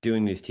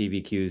doing these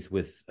TV cues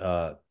with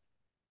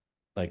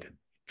like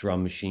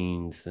drum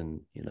machines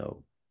and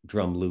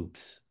drum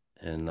loops.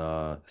 And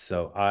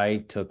so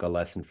I took a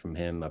lesson from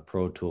him, a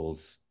Pro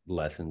Tools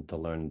lesson to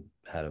learn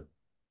how to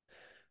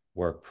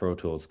work Pro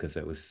Tools because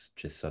it was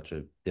just such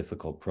a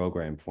difficult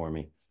program for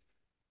me.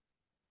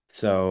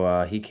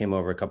 So he came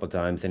over a couple of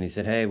times and he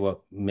said, "Hey,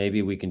 well,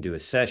 maybe we can do a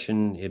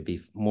session. It'd be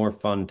more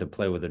fun to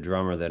play with a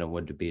drummer than it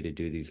would to be to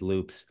do these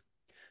loops."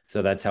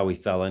 So that's how we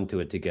fell into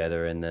it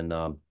together. And then,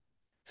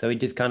 so he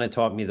just kind of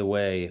taught me the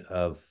way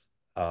of,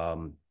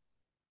 um,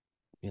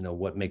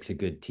 what makes a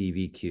good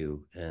TV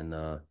cue and,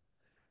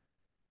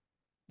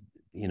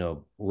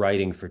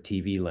 writing for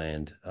TV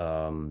land,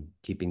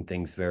 keeping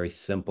things very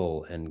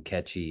simple and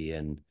catchy.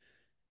 And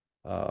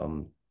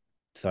um,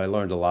 so I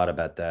learned a lot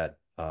about that.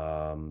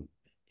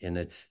 And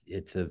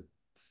it's a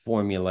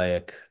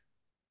formulaic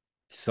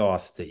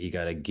sauce that you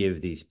got to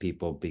give these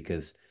people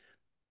because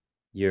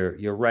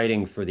you're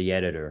writing for the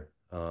editor.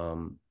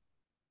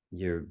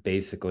 You're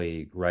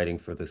basically writing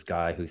for this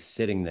guy who's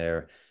sitting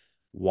there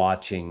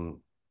watching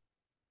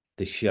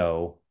the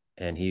show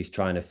and he's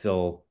trying to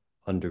fill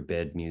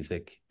underbed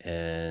music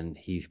and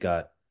he's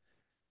got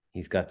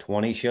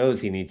 20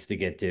 shows he needs to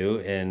get to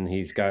and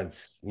he's got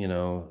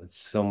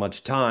so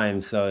much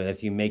time, so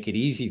if you make it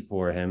easy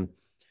for him,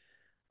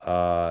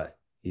 uh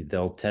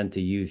they'll tend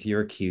to use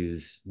your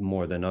cues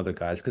more than other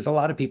guys because a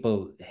lot of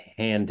people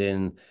hand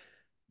in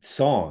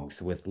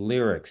songs with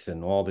lyrics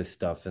and all this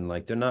stuff and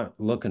like they're not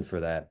looking for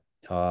that.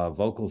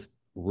 Vocals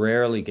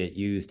rarely get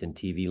used in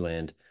TV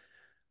land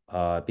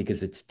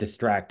because it's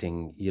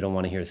distracting. You don't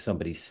want to hear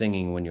somebody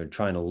singing when you're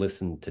trying to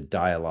listen to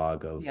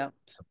dialogue of Yep.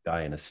 some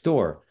guy in a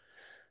store.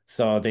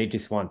 So they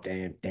just want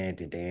dan, dan,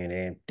 dan, dan,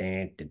 dan,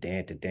 dan,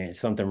 dan, dan, dan,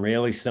 something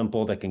really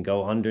simple that can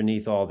go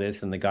underneath all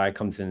this. And the guy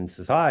comes in and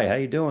says, "Hi, how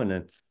you doing?"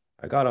 And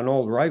I got an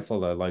old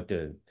rifle I'd like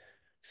to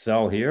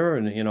sell here,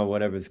 and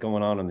whatever's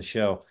going on in the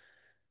show.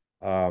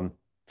 Um,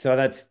 so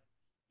that's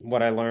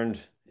what I learned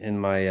in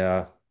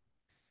my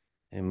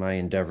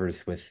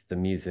endeavors with the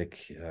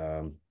music.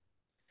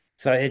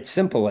 So it's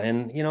simple,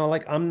 and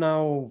like I'm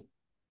no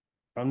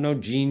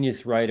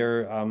genius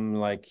writer. I'm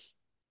like,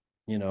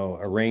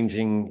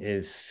 arranging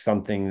is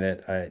something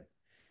that I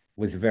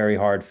was very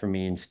hard for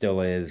me and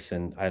still is,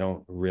 and I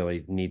don't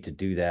really need to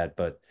do that,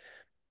 but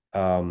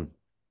um,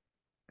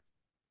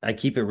 I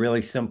keep it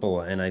really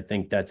simple, and I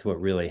think that's what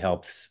really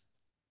helps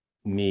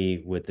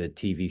me with the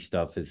TV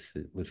stuff is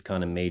it was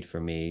kind of made for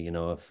me,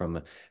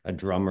 from a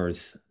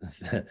drummer's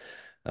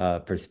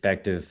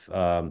perspective.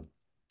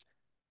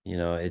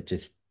 It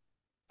just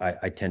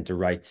I tend to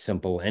write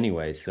simple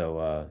anyway,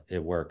 so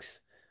it works.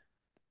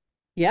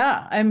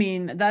 Yeah, I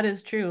mean, that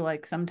is true.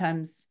 Like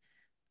sometimes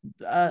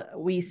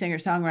we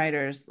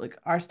singer-songwriters, like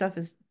our stuff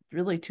is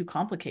really too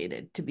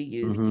complicated to be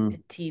used Hmm.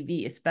 in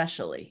TV,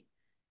 especially.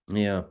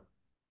 Yeah.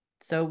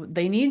 So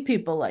they need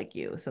people like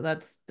you. So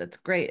that's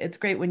great. It's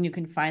great when you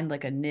can find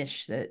like a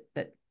niche that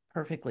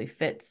perfectly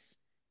fits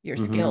your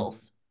Hmm.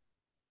 skills.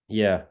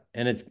 Yeah.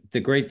 And it's the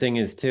great thing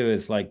is too,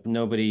 is like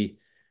nobody,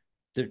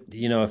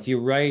 if you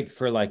write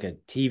for like a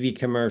TV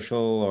commercial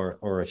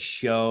or a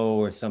show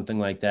or something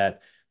like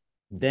that,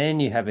 then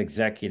you have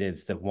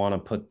executives that want to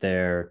put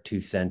their 2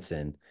 cents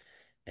in.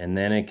 And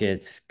then it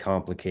gets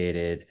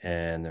complicated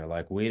and they're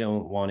like, we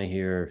don't want to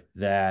hear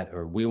that,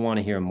 or we want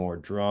to hear more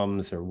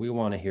drums, or we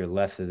want to hear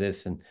less of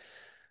this. And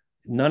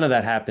none of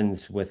that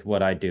happens with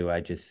what I do. I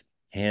just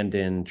hand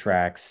in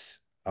tracks,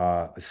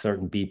 a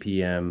certain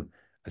BPM,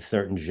 a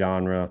certain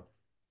genre,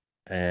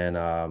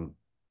 and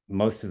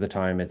most of the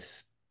time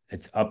it's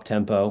up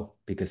tempo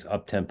because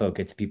up tempo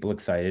gets people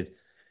excited,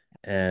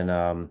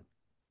 and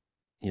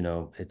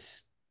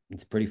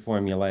it's pretty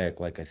formulaic,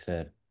 like I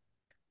said.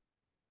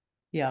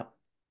 Yeah.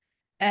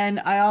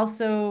 And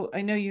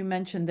I know you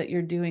mentioned that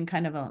you're doing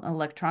kind of an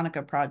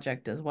electronica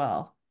project as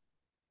well.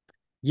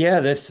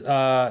 Yeah, this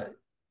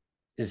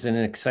is an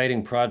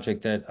exciting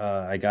project that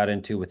I got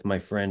into with my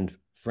friend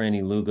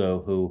Franny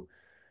Lugo, who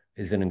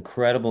is an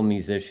incredible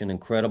musician,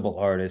 incredible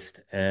artist,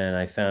 and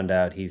I found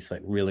out he's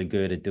like really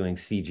good at doing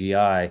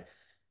CGI,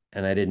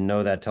 and I didn't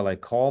know that till I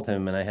called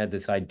him, and I had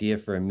this idea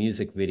for a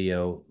music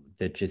video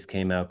that just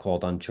came out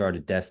called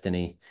Uncharted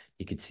Destiny.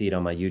 You could see it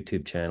on my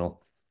YouTube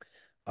channel.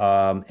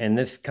 And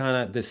this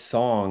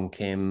song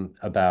came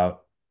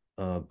about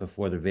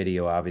before the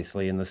video,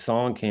 obviously, and the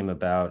song came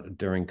about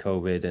during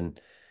COVID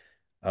and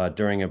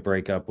during a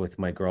breakup with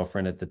my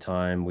girlfriend at the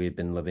time. We had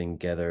been living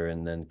together,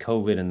 and then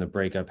COVID and the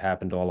breakup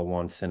happened all at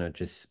once, and it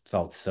just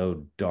felt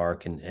so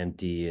dark and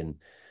empty. And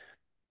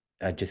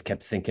I just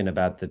kept thinking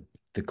about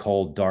the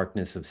cold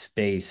darkness of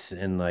space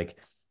and like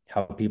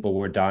how people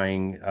were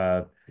dying,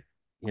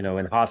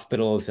 in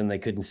hospitals and they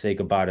couldn't say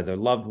goodbye to their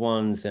loved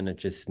ones. And it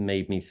just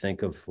made me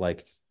think of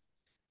like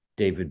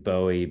David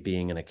Bowie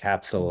being in a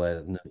capsule,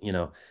 and.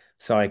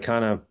 So I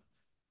kind of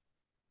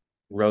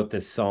wrote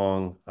this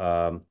song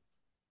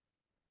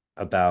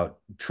about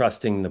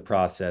trusting the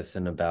process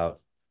and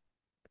about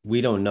we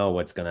don't know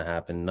what's going to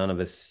happen. None of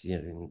us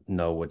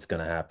know what's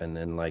going to happen.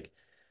 And like,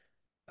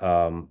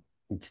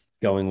 it's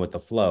going with the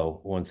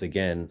flow once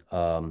again,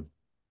 and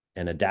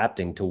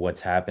adapting to what's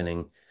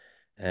happening.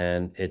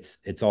 And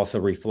it's also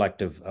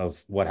reflective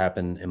of what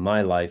happened in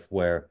my life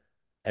where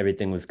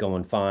everything was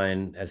going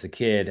fine as a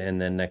kid.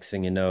 And then next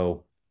thing you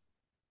know,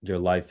 your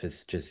life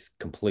is just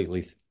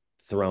completely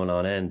thrown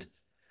on end.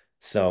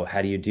 So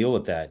how do you deal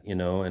with that?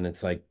 And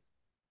it's like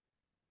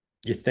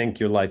you think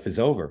your life is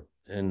over.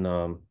 And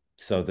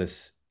so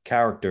this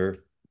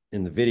character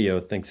in the video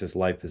thinks his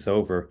life is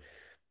over.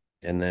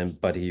 And then,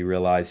 but he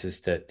realizes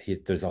that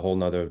there's a whole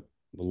nother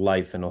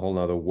life and a whole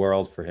nother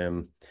world for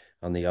him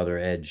on the other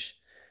edge,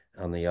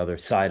 on the other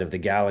side of the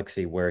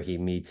galaxy, where he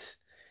meets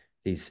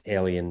these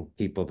alien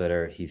people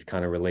that he's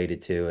kind of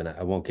related to. And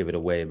I won't give it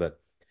away, but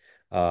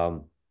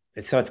um,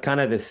 so it's kind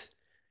of this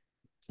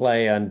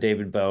play on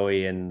David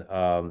Bowie and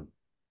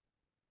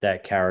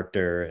that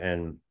character.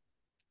 And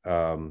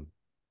um,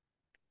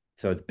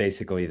 so it's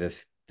basically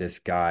this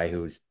guy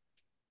who's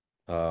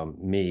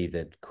me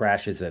that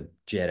crashes a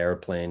jet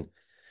airplane,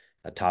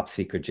 a top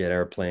secret jet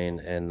airplane,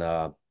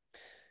 and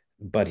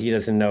but he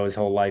doesn't know his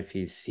whole life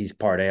he's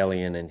part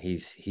alien, and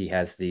he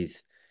has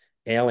these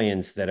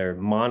aliens that are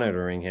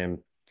monitoring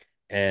him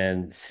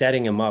and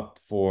setting him up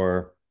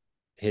for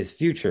his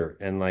future.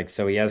 And like,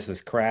 so he has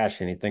this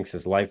crash and he thinks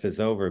his life is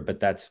over, but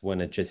that's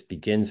when it just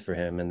begins for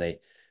him. And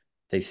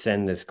they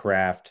send this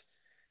craft,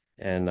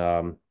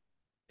 and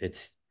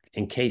it's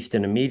encased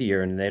in a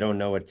meteor, and they don't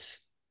know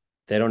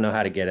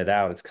how to get it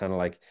out. It's kind of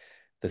like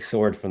the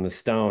sword from the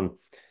stone.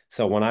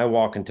 So when I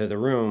walk into the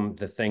room,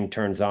 the thing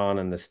turns on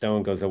and the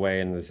stone goes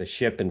away, and there's a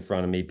ship in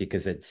front of me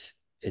because it's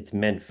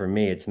meant for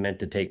me. It's meant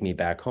to take me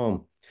back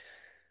home.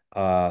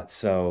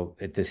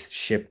 This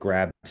ship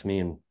grabs me,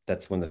 and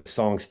that's when the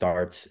song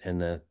starts,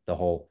 and the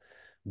whole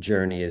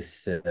journey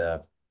is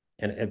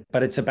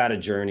but it's about a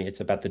journey. It's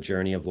about the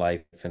journey of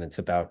life, and it's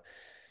about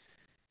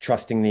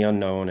trusting the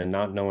unknown and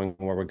not knowing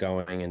where we're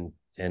going.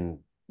 And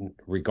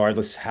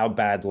regardless how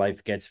bad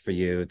life gets for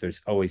you,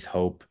 there's always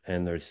hope,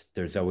 and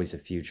there's always a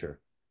future.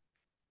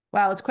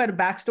 Wow, it's quite a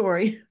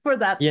backstory for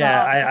that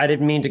Yeah, song. I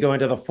didn't mean to go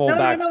into the full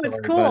No, it's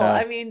backstory, cool. but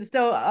I mean,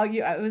 so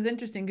it was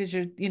interesting because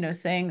you're,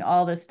 saying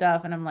all this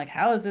stuff, and I'm like,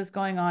 how is this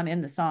going on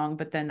in the song?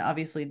 But then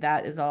obviously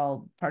that is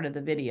all part of the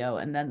video,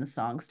 and then the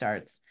song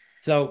starts.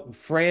 so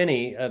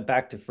Franny,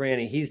 back to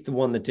Franny, he's the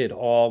one that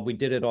we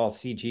did it all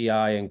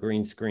CGI and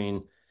green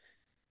screen.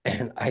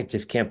 And I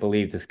just can't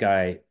believe this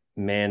guy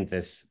manned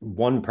this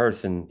one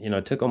person.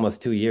 It took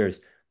almost 2 years.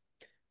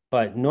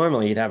 But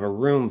normally you'd have a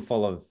room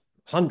full of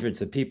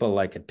hundreds of people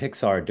like at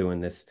Pixar doing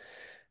this.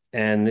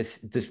 And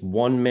this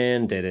one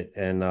man did it.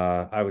 And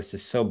I was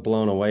just so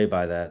blown away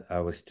by that. I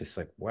was just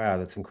like, wow,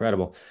 that's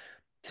incredible.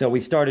 So we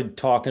started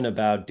talking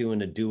about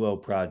doing a duo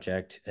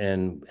project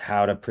and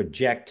how to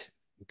project,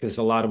 because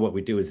a lot of what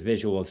we do is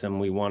visuals, and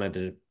we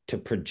wanted to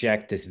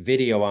project this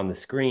video on the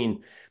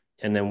screen,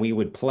 and then we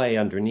would play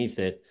underneath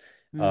it,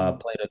 Mm.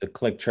 play to the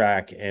click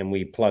track, and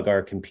we plug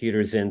our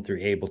computers in through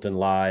Ableton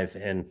Live,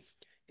 and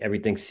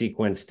everything's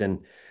sequenced. And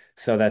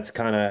so that's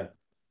kind of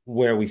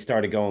where we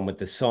started going with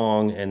the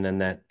song, and then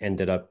that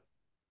ended up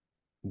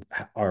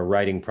our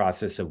writing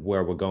process of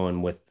where we're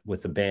going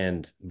with the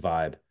band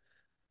vibe.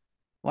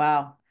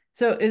 Wow.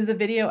 So is the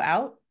video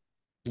out?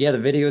 Yeah, the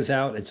video's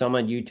out. It's on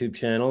my YouTube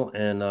channel,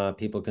 and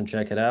people can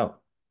check it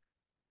out.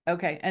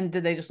 Okay. And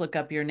did they just look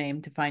up your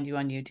name to find you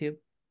on YouTube?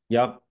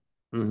 Yep.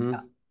 Yeah. Mm-hmm.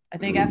 I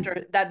think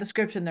after that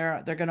description,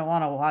 they're gonna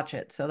want to watch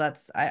it. So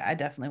I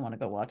definitely want to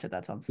go watch it.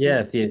 That sounds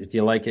Yeah, super if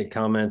you like it,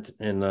 comment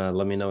and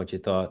let me know what you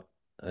thought.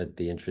 I'd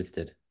be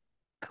interested.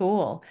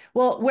 cool.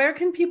 Well, where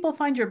can people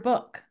find your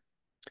book?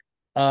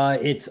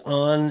 It's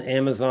on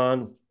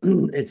Amazon.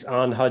 It's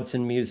on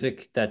Hudson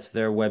Music. That's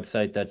their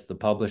website. That's the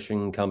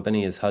publishing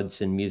company is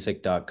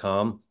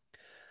hudsonmusic.com.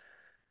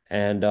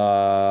 And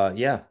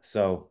yeah,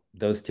 so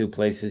those two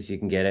places you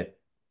can get it.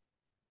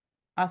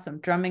 Awesome.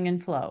 Drumming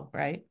and Flow,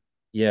 right?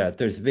 Yeah,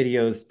 there's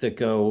videos that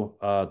go,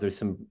 there's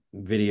some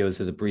videos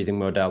of the breathing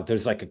modality.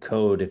 There's like a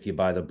code if you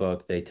buy the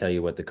book, they tell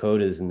you what the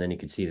code is, and then you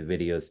can see the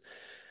videos.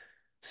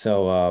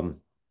 So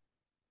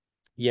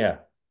yeah,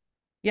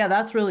 Yeah,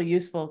 that's really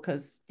useful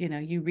because,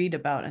 you read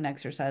about an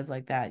exercise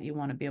like that, you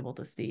want to be able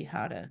to see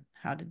how to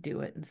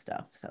do it and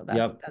stuff. So that's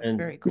yep. that's And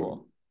very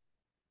cool.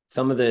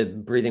 some of the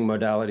breathing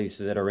modalities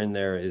that are in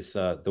there is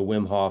the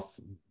Wim Hof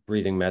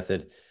breathing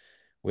method,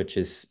 which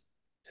is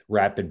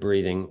rapid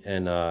breathing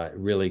and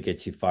really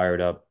gets you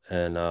fired up.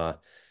 And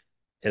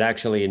it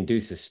actually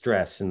induces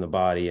stress in the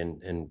body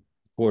and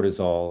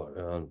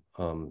cortisol,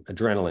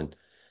 adrenaline.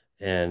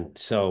 And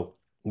so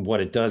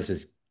what it does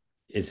is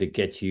it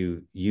gets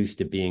you used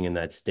to being in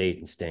that state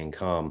and staying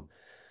calm.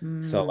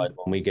 So like Mm.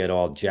 when we get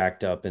all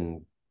jacked up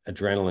and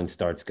adrenaline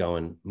starts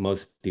going,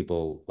 most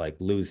people like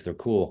lose their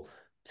cool.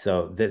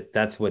 So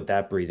that's what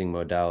that breathing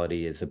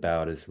modality is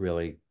about, is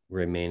really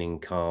remaining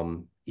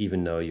calm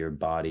even though your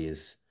body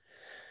is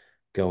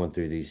going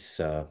through these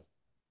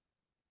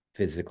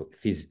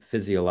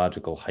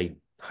physiological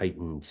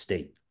heightened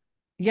state.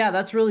 Yeah,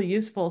 that's really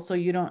useful. So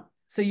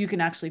you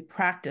can actually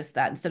practice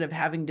that instead of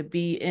having to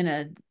be in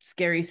a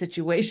scary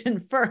situation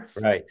first.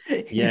 Right.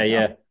 Yeah,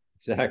 yeah,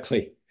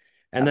 exactly.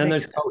 And That then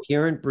makes there's sense.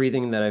 coherent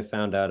breathing that I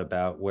found out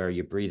about where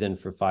you breathe in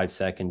for 5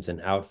 seconds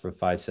and out for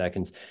 5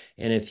 seconds.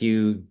 And if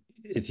you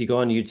go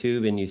on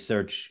YouTube and you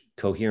search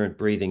coherent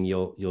breathing,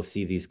 you'll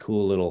see these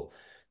cool little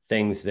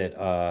things that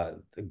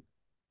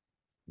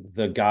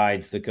the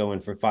guides that go in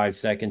for 5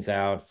 seconds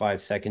out,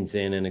 5 seconds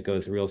in, and it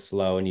goes real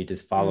slow, and you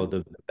just follow Mm.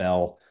 the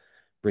bell,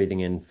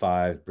 breathing in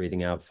five,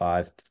 breathing out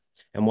five.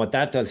 And what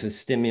that does is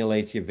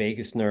stimulates your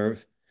vagus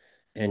nerve,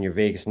 and your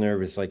vagus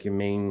nerve is like your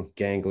main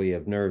ganglia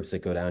of nerves that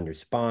go down your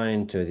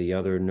spine to the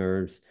other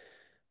nerves.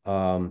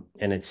 And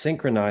it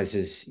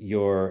synchronizes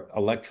your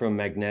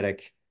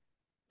electromagnetic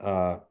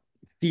uh,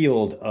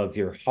 field of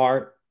your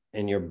heart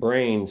and your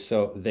brain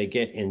so they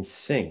get in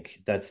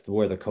sync. That's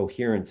where the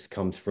coherence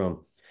comes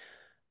from.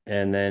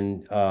 And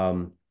then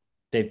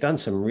they've done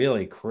some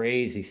really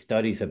crazy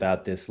studies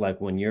about this, like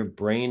when your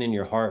brain and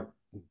your heart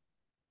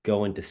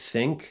go into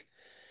sync,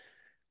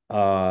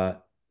 uh,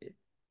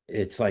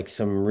 it's like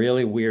some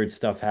really weird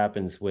stuff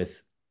happens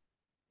with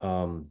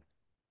um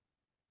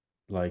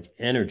like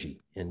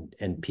energy, and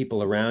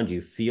people around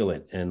you feel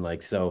it. And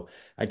like, so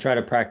I try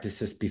to practice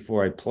this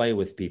before I play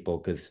with people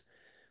because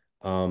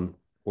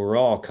we're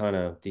all kind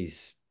of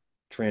these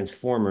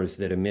transformers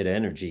that emit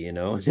energy,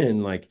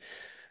 and like,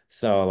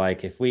 so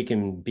like if we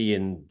can be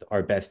in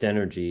our best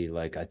energy,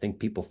 like I think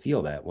people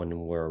feel that when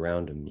we're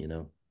around them.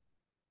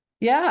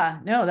 Yeah,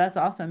 no, that's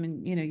awesome.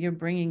 And you're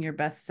bringing your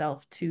best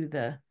self to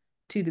the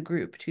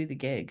group, to the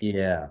gig.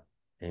 Yeah,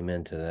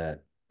 amen to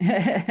that.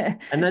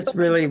 And that's So,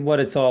 really what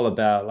it's all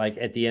about. Like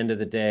at the end of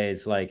the day,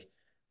 it's like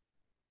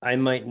I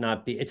might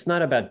not be, it's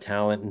not about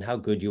talent and how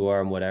good you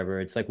are and whatever.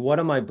 It's like, what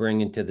am I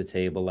bringing to the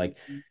table? Like,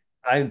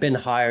 I've been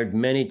hired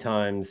many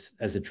times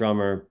as a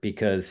drummer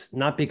because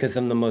not because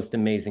I'm the most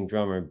amazing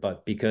drummer,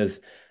 but because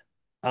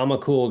I'm a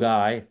cool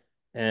guy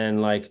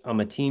and like I'm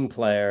a team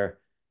player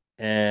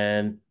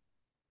and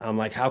I'm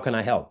like, how can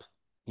I help?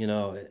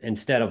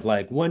 Instead of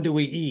like, when do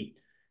we eat?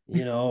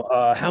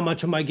 How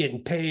much am I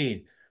getting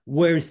paid?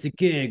 Where's the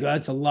gig?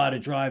 That's a lot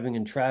of driving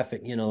and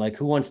traffic. Like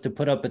who wants to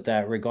put up with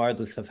that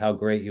regardless of how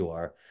great you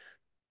are?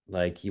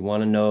 Like you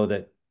want to know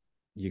that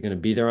you're going to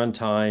be there on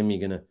time, you're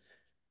going to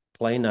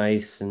play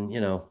nice and,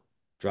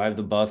 drive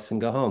the bus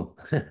and go home.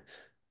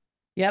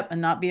 yep,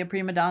 and not be a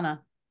prima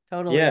donna.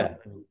 Totally. Yeah.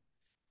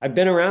 I've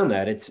been around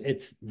that.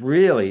 It's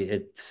really,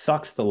 it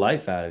sucks the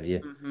life out of you.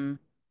 Hmm.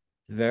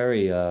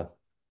 Very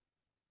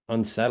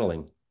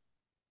unsettling.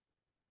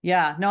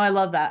 Yeah, no, I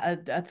love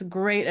that. That's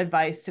great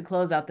advice to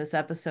close out this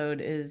episode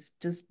is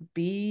just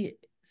be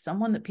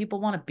someone that people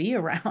want to be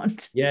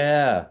around.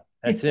 Yeah,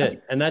 that's Yeah.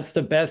 it. And that's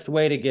the best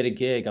way to get a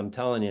gig, I'm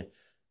telling you.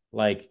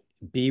 Like,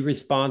 be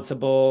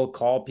responsible,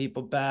 call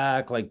people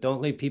back, like,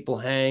 don't leave people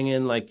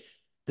hanging. Like,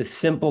 the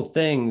simple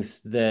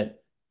things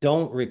that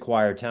don't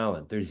require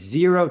talent. There's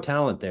zero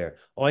talent there.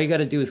 All you got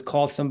to do is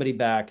call somebody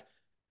back,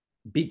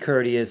 be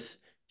courteous,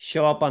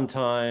 show up on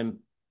time,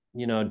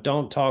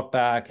 don't talk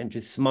back and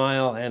just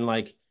smile and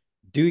like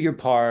do your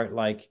part.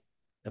 Like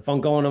if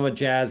I'm going to a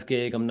jazz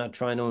gig, I'm not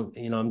trying to,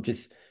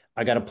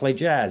 I got to play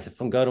jazz.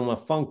 If I'm going to a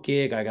funk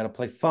gig, I got to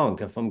play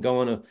funk. If I'm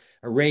going to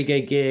a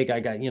reggae gig,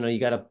 you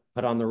got to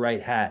put on the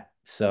right hat.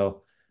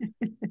 So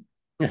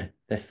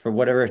for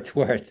whatever it's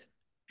worth.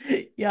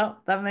 Yep,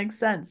 that makes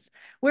sense.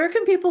 Where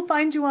can people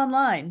find you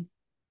online?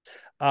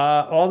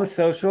 All the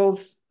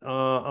socials.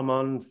 I'm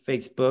on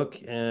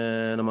Facebook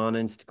and I'm on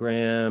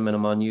Instagram and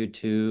I'm on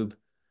YouTube.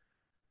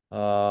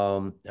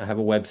 I have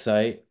a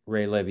website,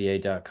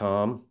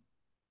 raylevier.com,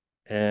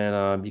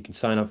 and you can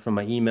sign up for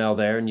my email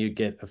there, and you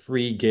get a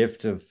free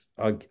gift of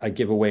I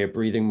give away a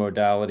breathing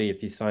modality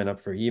if you sign up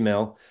for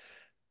email.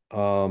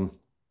 Um,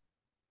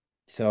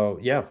 so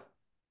yeah,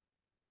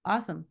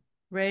 Awesome.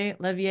 Ray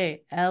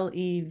Levier,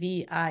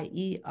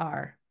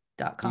 Levier.com.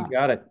 you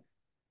got it.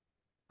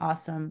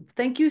 Awesome.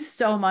 Thank you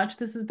so much.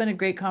 This has been a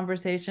great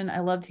conversation. I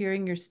loved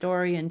hearing your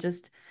story, and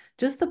just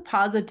the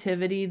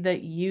positivity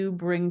that you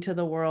bring to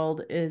the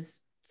world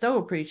is so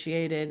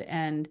appreciated,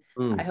 and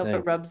I hope it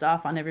Thanks. rubs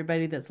off on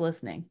everybody that's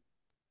listening.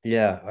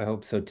 Yeah, I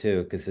hope so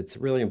too, because it's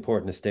really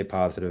important to stay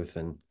positive,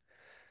 and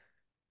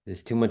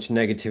there's too much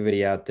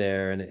negativity out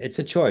there, and it's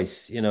a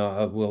choice.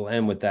 We'll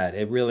end with that.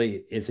 It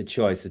really is a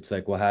choice. It's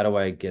like, well, how do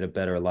I get a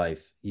better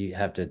life? You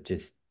have to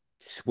just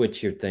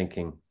switch your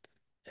thinking,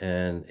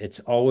 and it's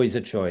always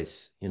a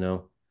choice.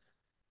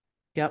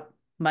 Yep.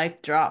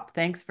 Mic drop.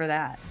 Thanks for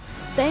that.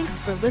 Thanks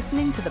for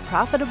listening to the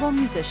Profitable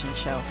Musician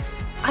Show.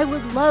 I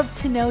would love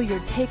to know your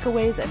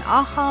takeaways and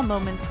aha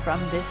moments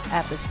from this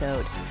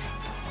episode.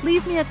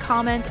 Leave me a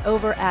comment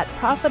over at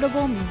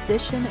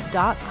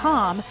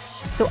profitablemusician.com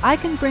so I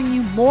can bring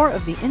you more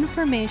of the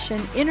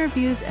information,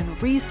 interviews,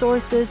 and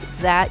resources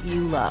that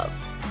you love.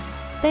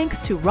 Thanks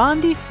to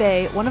Rondi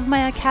Fay, one of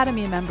my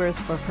Academy members,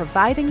 for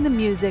providing the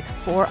music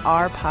for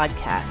our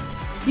podcast.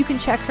 You can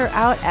check her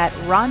out at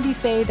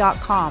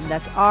rondifay.com.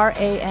 That's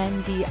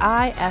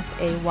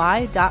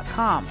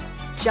RANDIFAY.com.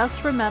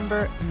 Just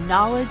remember,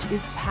 knowledge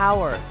is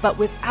power, but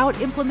without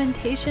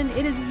implementation,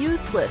 it is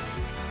useless.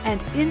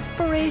 And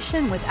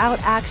inspiration without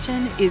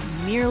action is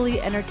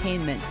merely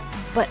entertainment.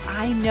 But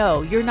I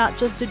know you're not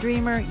just a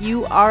dreamer,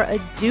 you are a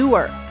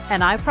doer.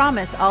 And I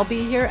promise I'll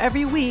be here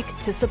every week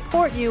to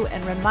support you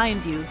and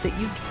remind you that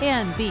you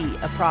can be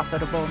a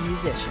profitable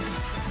musician.